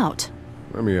figure it out.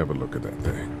 Let me have a look at that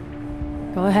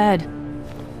thing. Go ahead.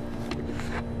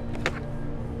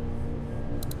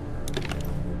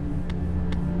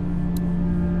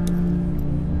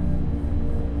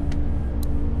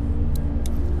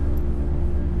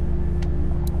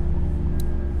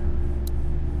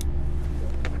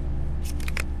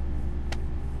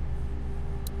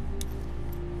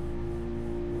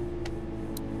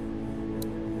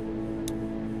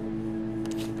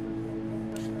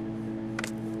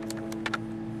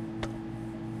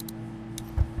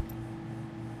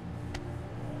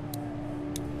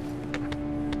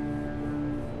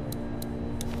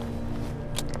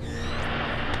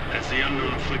 The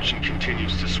unknown affliction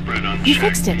continues to spread unchecked. You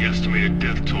fixed it. The estimated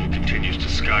death toll continues to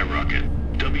skyrocket.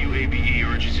 WABE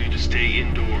urges you to stay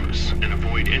indoors and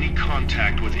avoid any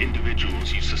contact with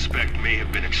individuals you suspect may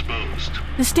have been exposed.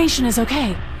 The station is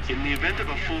okay. In the event of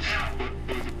a full...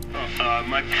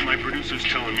 my producer's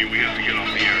telling me we have to get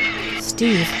off the air.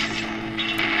 Steve.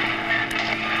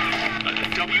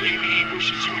 WABE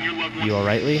wishes you and your loved ones... You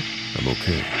alright, Lee? I'm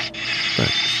okay.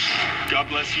 Thanks. God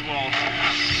bless you all.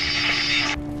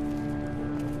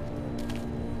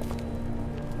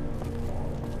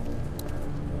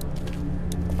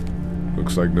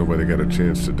 Looks like nobody got a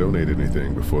chance to donate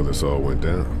anything before this all went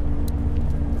down.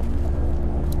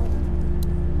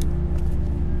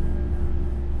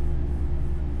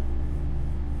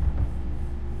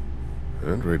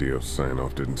 That radio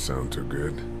sign-off didn't sound too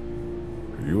good.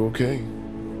 Are you okay?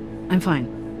 I'm fine.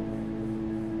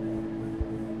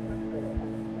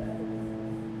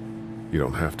 You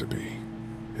don't have to be.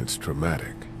 It's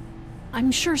traumatic.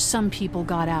 I'm sure some people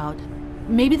got out.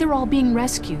 Maybe they're all being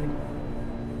rescued.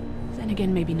 Then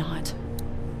again, maybe not.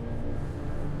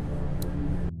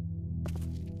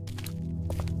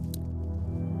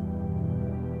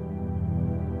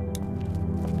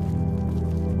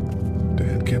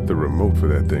 Dad kept the remote for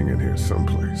that thing in here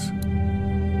someplace.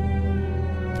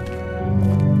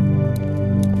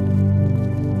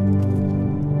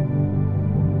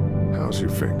 How's your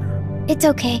finger? It's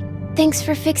okay. Thanks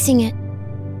for fixing it.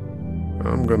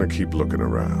 I'm gonna keep looking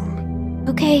around.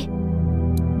 Okay.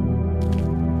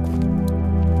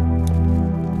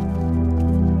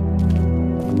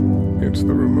 It's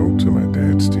the remote to my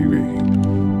dad's TV.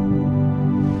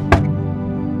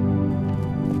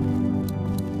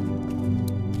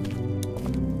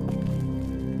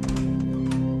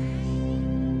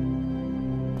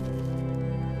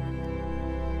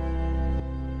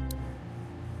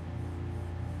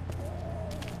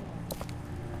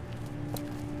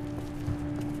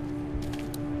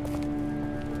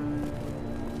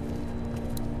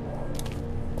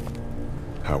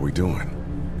 How we doing?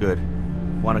 Good.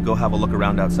 Want to go have a look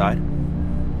around outside?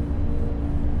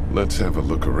 Let's have a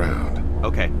look around.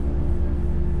 Okay.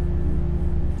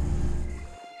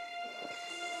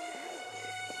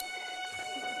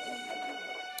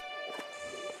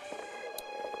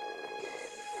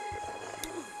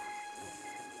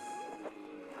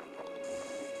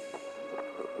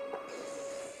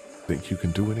 Think you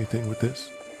can do anything with this?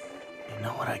 You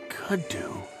know what I could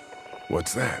do?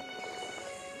 What's that?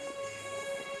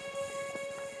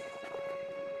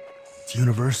 It's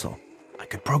universal. I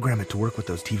could program it to work with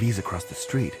those TVs across the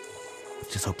street.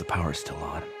 Let's just hope the power's still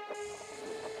on.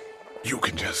 You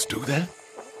can just do that?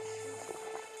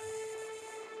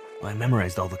 Well, I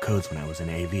memorized all the codes when I was in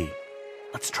AV.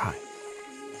 Let's try.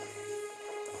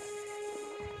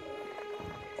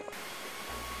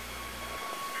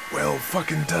 Well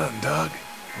fucking done, Doug.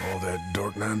 All that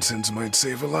dork nonsense might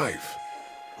save a life.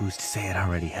 Who's to say it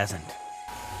already hasn't?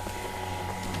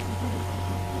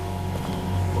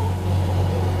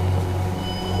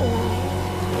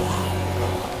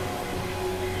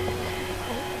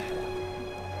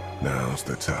 Now's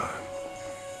the time.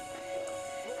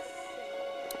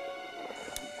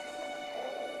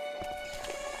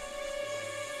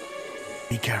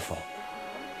 Be careful.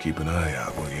 Keep an eye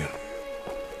out, will you?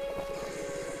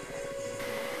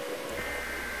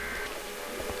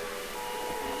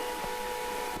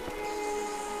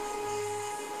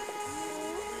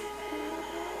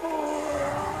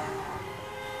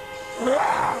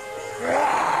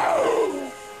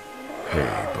 Hey,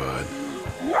 bud.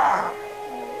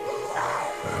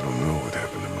 I don't know what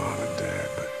happened to Mom and Dad,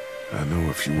 but I know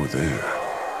if you were there,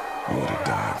 you would have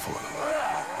died for them.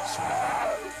 So,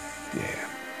 yeah.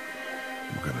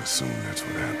 I'm gonna assume that's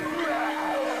what happened.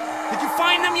 Did you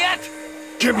find them yet?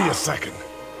 Give me a second.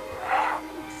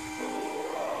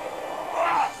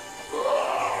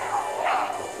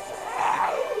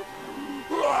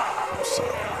 I'm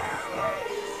sorry, man.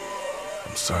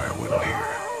 I'm sorry I wasn't here.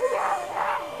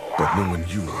 But knowing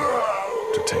you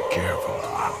were to take care of them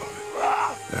through all of it,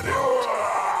 that helped.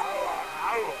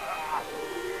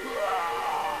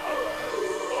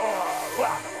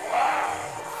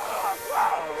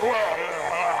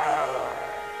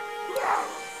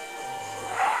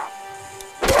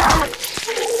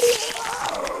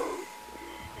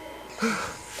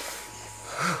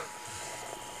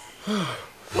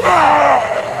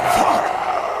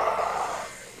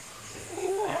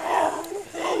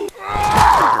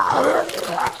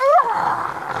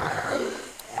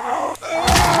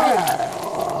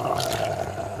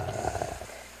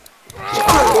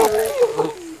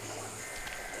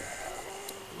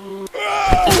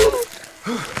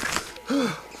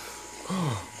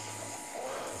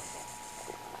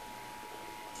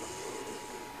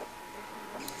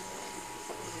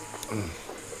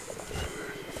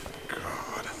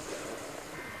 God.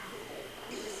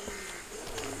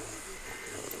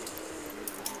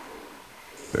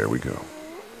 There we go.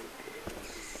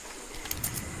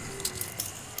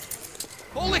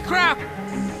 Holy crap!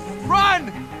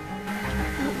 Run!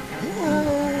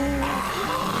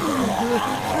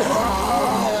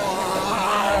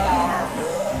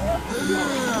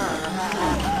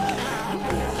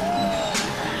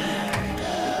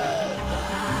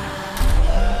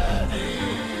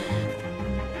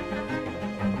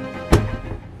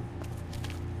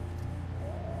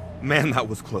 Man, that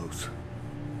was close.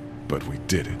 But we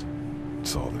did it.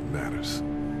 It's all that matters.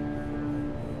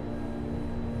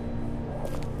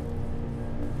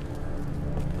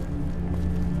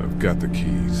 I've got the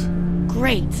keys.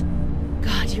 Great.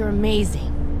 God, you're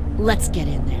amazing. Let's get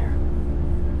in there.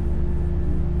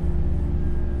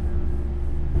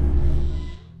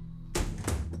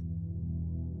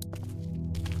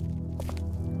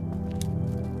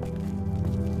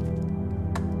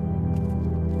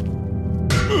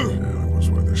 It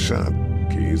was worth a shot.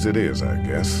 Keys it is, I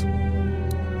guess.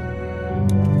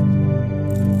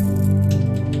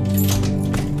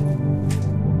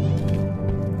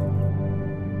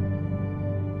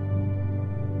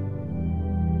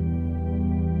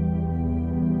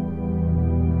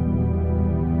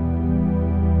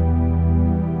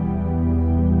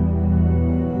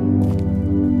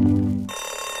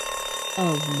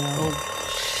 Oh no.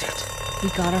 Shit. We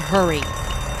gotta hurry.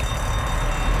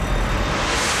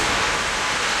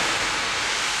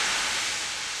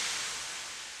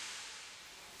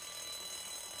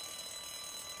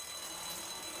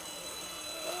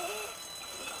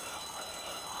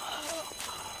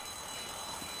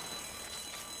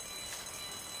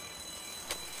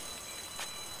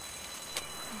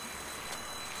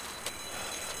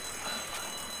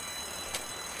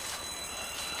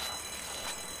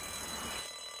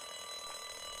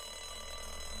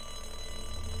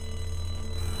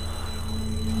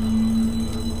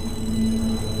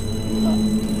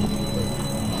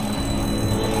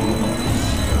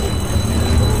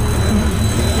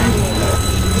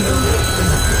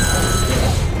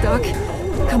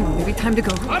 Time to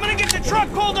go. I'm gonna get the truck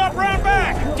pulled up round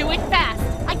back! Do it fast.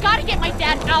 I gotta get my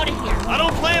dad out of here. I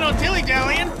don't plan on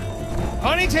dilly-dallying.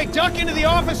 Honey, take Duck into the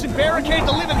office and barricade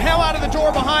the living hell out of the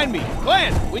door behind me.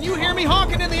 Glenn, when you hear me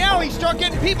honking in the alley, start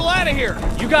getting people out of here.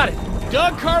 You got it.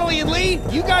 Doug, Carly, and Lee,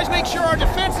 you guys make sure our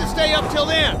defenses stay up till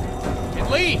then. And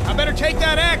Lee, I better take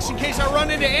that axe in case I run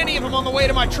into any of them on the way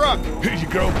to my truck. Here you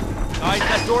go. Alright,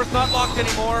 that door's not locked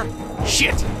anymore.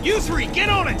 Shit! You three, get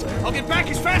on it! I'll get back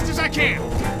as fast as I can.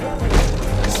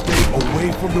 Stay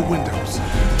away from the windows.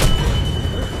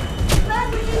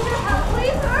 Dad, we need your help.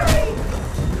 Please hurry!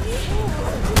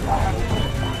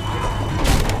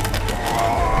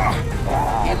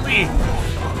 Hey, Lee!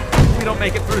 If we don't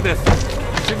make it through this,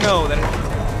 you should know that I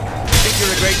think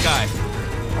you're a great guy.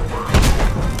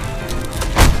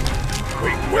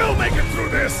 We will make it through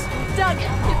this! Doug,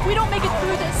 if we don't make it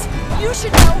through this, you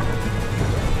should know.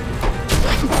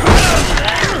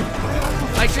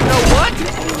 I should know what?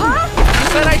 Huh? You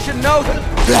said I should know that...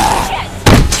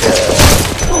 Shit!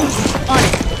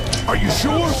 Are you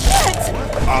sure? Shit!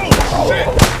 Oh, shit!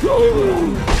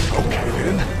 Okay,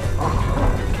 then.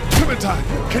 Clementine,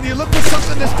 can you look for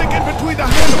something to stick in between the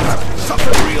handles?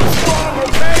 Something real strong,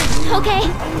 okay? Okay.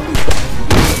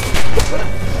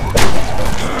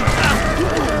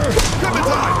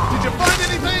 Clementine, did you find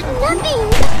anything? Nothing.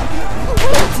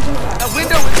 Wait. The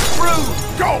window is through!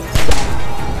 Go!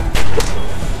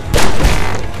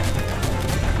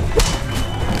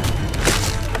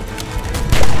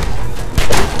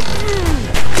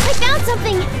 I found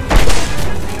something.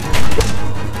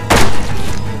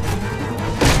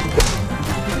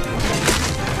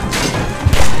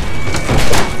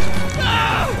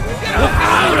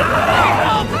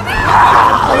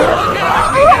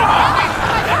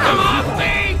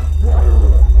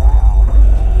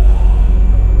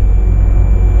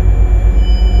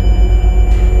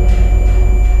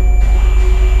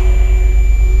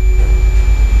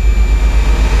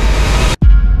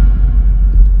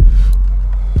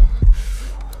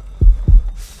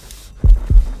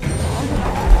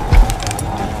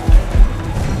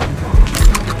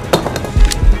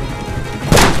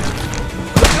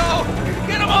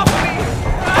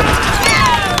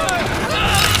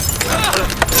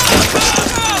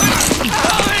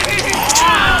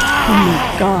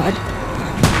 God.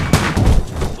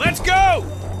 Let's go!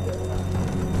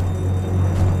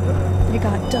 They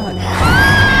got Doug.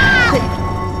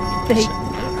 They...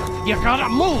 You gotta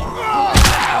move!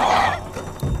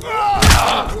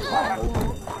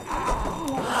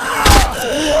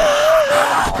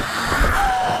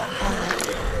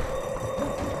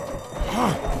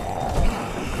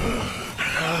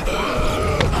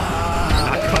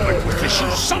 Not coming with this,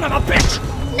 you son of a bitch!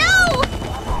 No!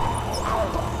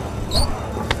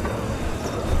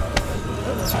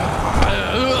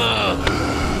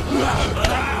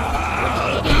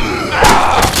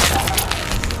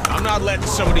 I'm not letting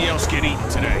somebody else get eaten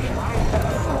today.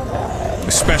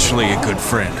 Especially a good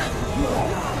friend.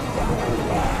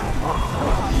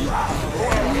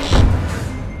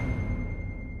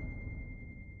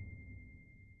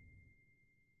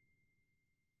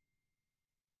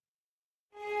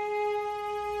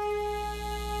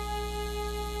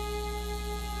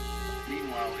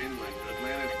 Meanwhile, inland,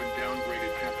 Atlanta's been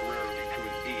downgraded temporarily to an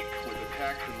 8 with a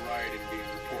attacks and rioting being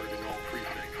reported in all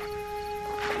precincts.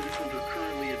 Citizens are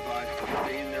currently advised to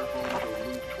stay in their homes or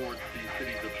move towards the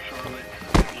cities of Charlotte,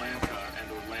 Atlanta, and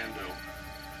Orlando.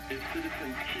 If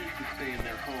citizens choose to stay in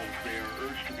their homes, they are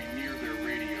urged to be near their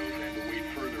radios and await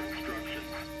further instructions.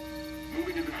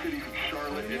 Moving to the cities of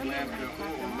Charlotte, Atlanta, or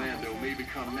Orlando may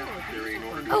become necessary in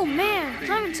order to Oh man,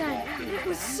 Clementine, it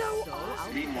was so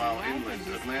awesome. Meanwhile, inland,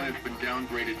 Atlanta has been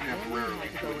downgraded temporarily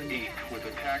to an 8, with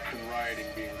attacks and rioting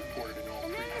being reported in all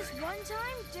precincts. One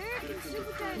time, Derek and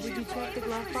Supergiant Did you check the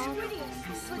glove box?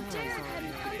 but Derek had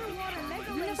an underwater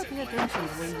mega You never laser. pay attention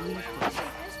when you leave things.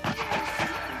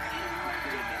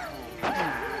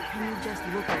 Can you just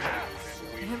look at it?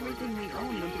 Everything we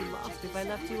own would be lost if I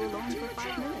left you alone for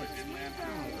 5 minutes. I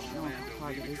don't know how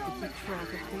hard it is to keep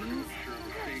track of things.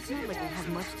 It's not like we have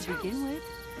much to begin with.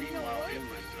 Meanwhile,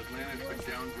 inland, Atlanta has been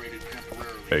downgraded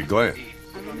temporarily. Hey, Glenn.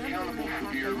 With uncountable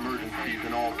severe emergencies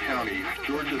in all counties,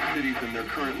 Georgia's cities and their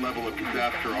current level of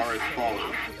disaster are as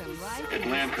follows.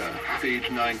 Atlanta, Stage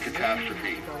 9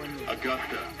 catastrophe.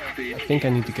 Augusta, Stage I think I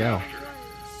need to go.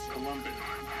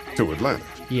 To Atlanta?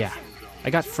 Yeah,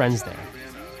 I got friends there.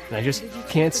 And I just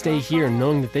can't stay here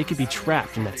knowing that they could be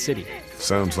trapped in that city.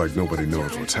 Sounds like nobody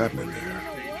knows what's happening there.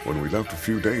 When we left a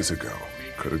few days ago,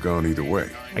 could have gone either way.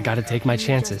 I gotta take my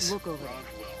chances. Look over it.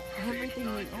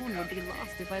 Everything we own would be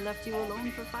lost if I left you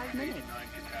alone for 5 minutes.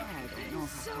 I don't know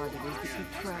how hard it is to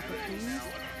keep track of things.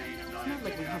 It's not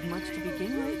like we have much to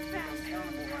begin with.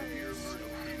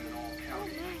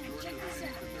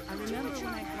 I remember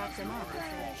when I packed them up, I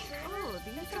said, oh,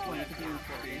 these are going to be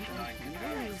important. And can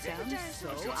you use them? So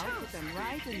I'll put them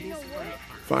right in this one.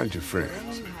 Find your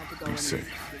friends. Be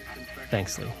safe.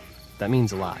 Thanks, Lee. That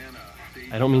means a lot.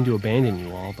 I don't mean to abandon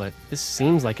you all, but this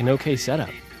seems like an okay setup.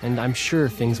 And I'm sure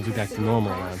things will be back to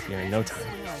normal around here in no time.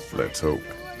 Let's hope.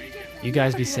 You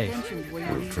guys be safe.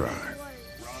 We'll try.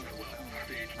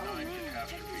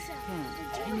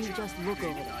 Can you just look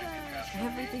over it?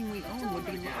 Everything we own would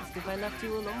be lost if I left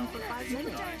you alone for 5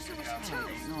 minutes. I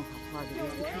don't know how hard it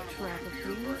is to keep track of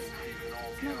things.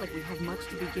 It's not like we have much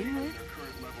to begin with.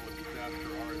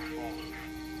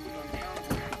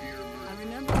 I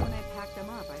remember when I packed them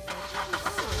up, I said, oh,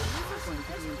 these are going to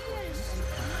be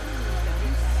important.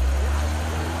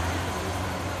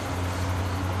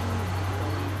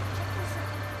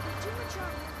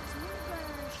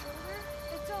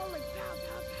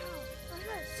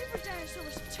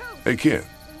 Hey, Ken.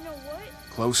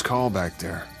 Close call back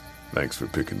there. Thanks for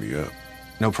picking me up.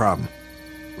 No problem.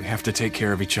 We have to take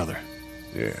care of each other.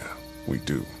 Yeah, we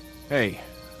do. Hey,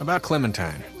 about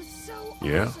Clementine.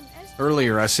 Yeah?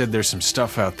 Earlier I said there's some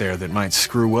stuff out there that might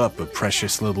screw up a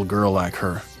precious little girl like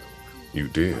her. You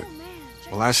did.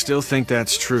 Well, I still think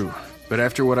that's true. But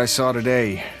after what I saw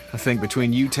today, I think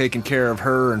between you taking care of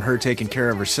her and her taking care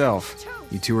of herself,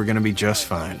 you two are gonna be just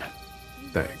fine.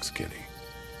 Thanks, Kenny.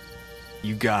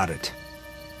 You got it.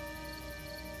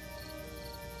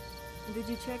 Did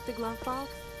you check the glove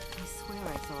box? I swear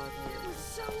I saw it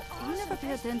there. You never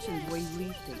pay attention to where you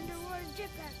leave things.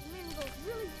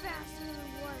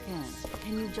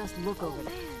 Can you just look over it?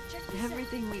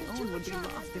 Everything we own would be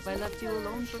lost if I left you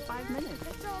alone for 5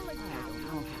 minutes. I don't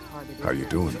know how hard it is. How you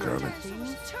doing, Carly?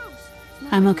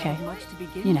 I'm okay.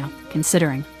 You know,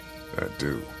 considering. I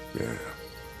do, yeah.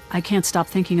 I can't stop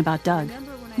thinking about Doug.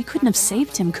 We couldn't have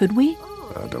saved him, could we?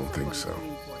 I don't think so.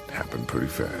 It happened pretty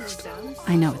fast.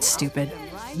 I know it's stupid.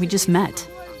 We just met.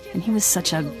 And he was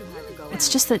such a... It's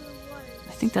just that...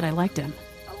 I think that I liked him.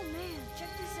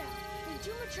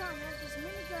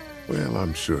 Well,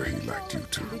 I'm sure he liked you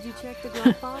too. Did you check the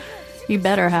glove box? You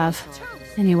better have.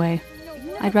 Anyway,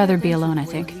 I'd rather be alone, I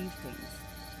think.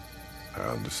 I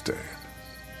understand.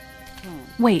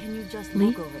 Wait, Can you just Lee?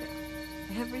 look over it?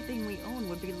 Everything we own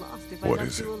would be lost if I What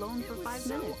left is you it? alone for 5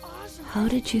 minutes. How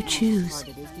did you choose? Hard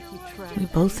it is to keep track We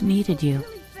of both things. needed you.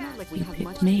 It's not like we You have picked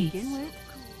much to me. begin with.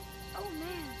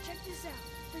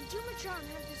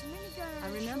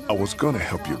 I was gonna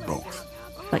help you both.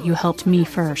 But you helped me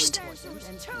first.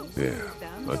 Yeah,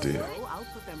 I did.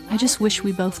 I just wish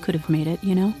we both could have made it,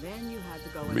 you know?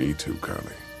 Me too,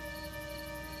 Carly.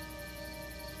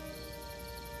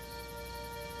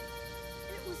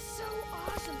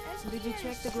 Did you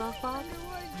check the glove box?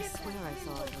 I swear I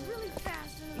saw it.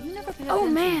 You never pay Oh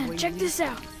attention man, when check you this leave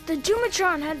out. The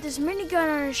Dumatron had this minigun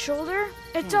on his shoulder.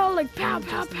 It's all like pow,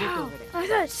 pow, pow. I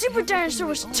thought Super Dinosaur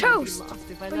was toast.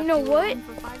 But you know what?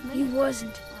 He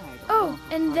wasn't. Oh,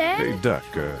 and then... Hey, Duck,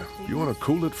 you wanna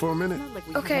cool it for a minute?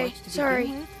 Okay,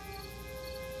 sorry.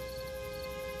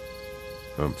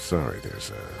 I'm sorry,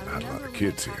 there's not a lot of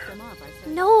kids here.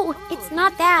 No, it's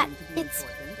not that. It's...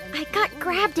 I got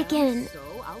grabbed again.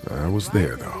 I was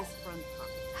there, though.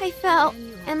 I fell,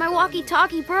 and my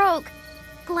walkie-talkie broke.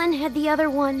 Glenn had the other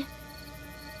one.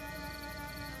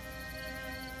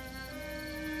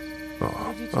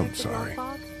 Oh, I'm sorry.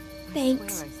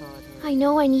 Thanks. I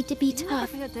know I need to be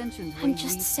tough. I'm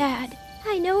just sad.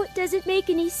 I know it doesn't make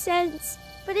any sense,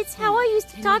 but it's how I used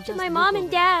to talk to my mom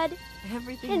and dad.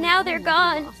 And now they're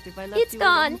gone. It's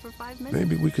gone.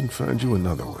 Maybe we can find you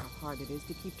another one.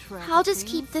 I'll just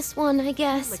keep this one, I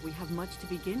guess.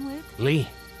 Lee,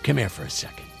 come here for a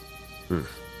second.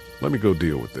 Let me go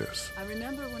deal with this.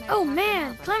 Oh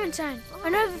man, Clementine,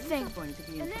 another thing.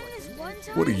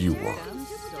 What do you want?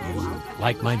 You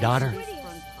like my daughter?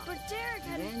 But Derek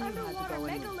had an underwater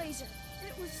mega laser.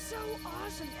 It was so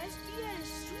awesome. SD had a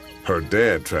sweet... Her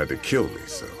dad tried to kill me,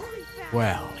 so...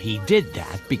 Well, he did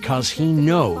that because he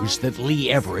knows that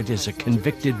Lee Everett is a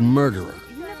convicted murderer.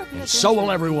 And so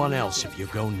will everyone else if you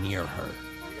go near her.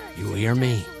 You hear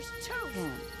me?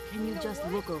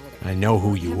 I know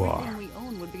who you are.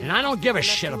 And I don't give a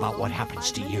shit about what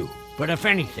happens to you. But if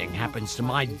anything happens to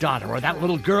my daughter or that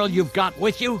little girl you've got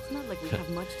with you,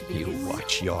 you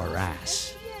watch your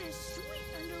ass.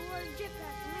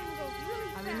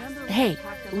 Hey,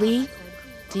 Lee,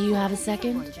 do you have a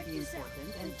second?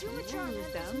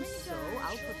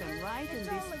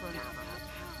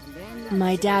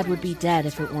 My dad would be dead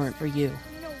if it weren't for you.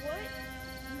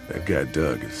 That guy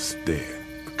Doug is dead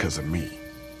because of me.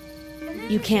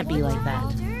 You can't be like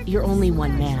that. You're only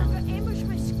one man.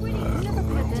 I don't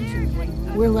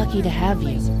know. We're lucky to have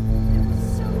you.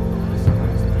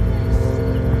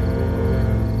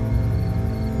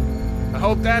 I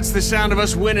hope that's the sound of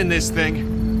us winning this thing.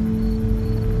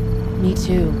 Me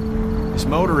too. This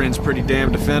motor inn's pretty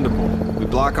damn defendable. We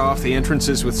block off the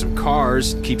entrances with some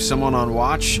cars, keep someone on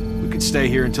watch. We could stay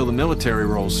here until the military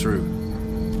rolls through.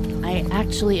 I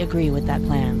actually agree with that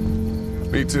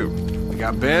plan. Me too. We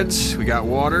got beds, we got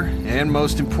water, and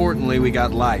most importantly, we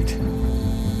got light.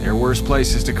 There are worse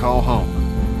places to call home.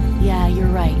 Yeah, you're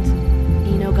right.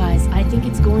 You know, guys, I think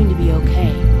it's going to be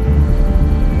okay.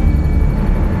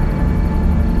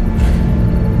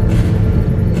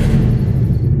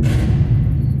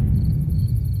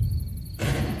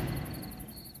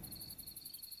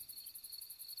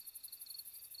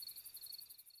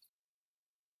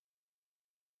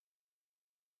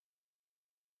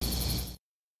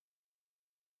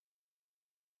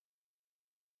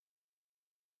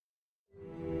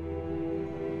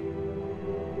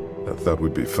 I thought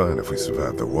we'd be fine if we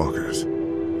survived the walkers.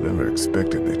 Never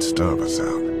expected they'd starve us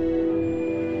out.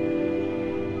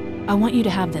 I want you to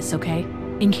have this, okay?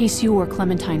 In case you or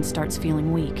Clementine starts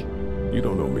feeling weak. You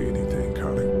don't owe me anything,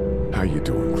 Carly. How you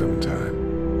doing,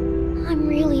 Clementine? I'm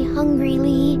really hungry,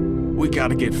 Lee. We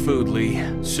gotta get food,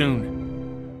 Lee.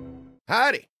 Soon.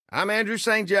 Howdy, I'm Andrew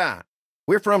St. John.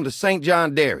 We're from the St.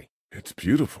 John Dairy. It's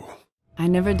beautiful. I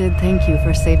never did thank you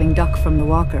for saving Duck from the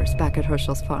walkers back at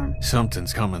Herschel's farm.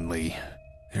 Something's coming, Lee.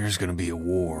 There's gonna be a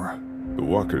war. The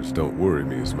walkers don't worry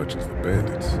me as much as the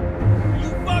bandits. You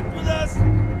fucked with us!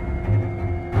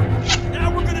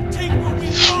 Now we're gonna take what we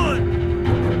want!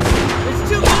 There's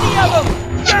too many of them!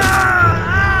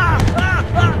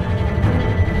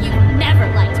 You never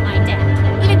liked my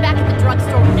dad. Even back at the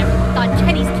drugstore whenever you thought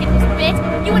Kenny's kid was bit,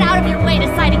 you went out of your way to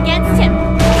side against him.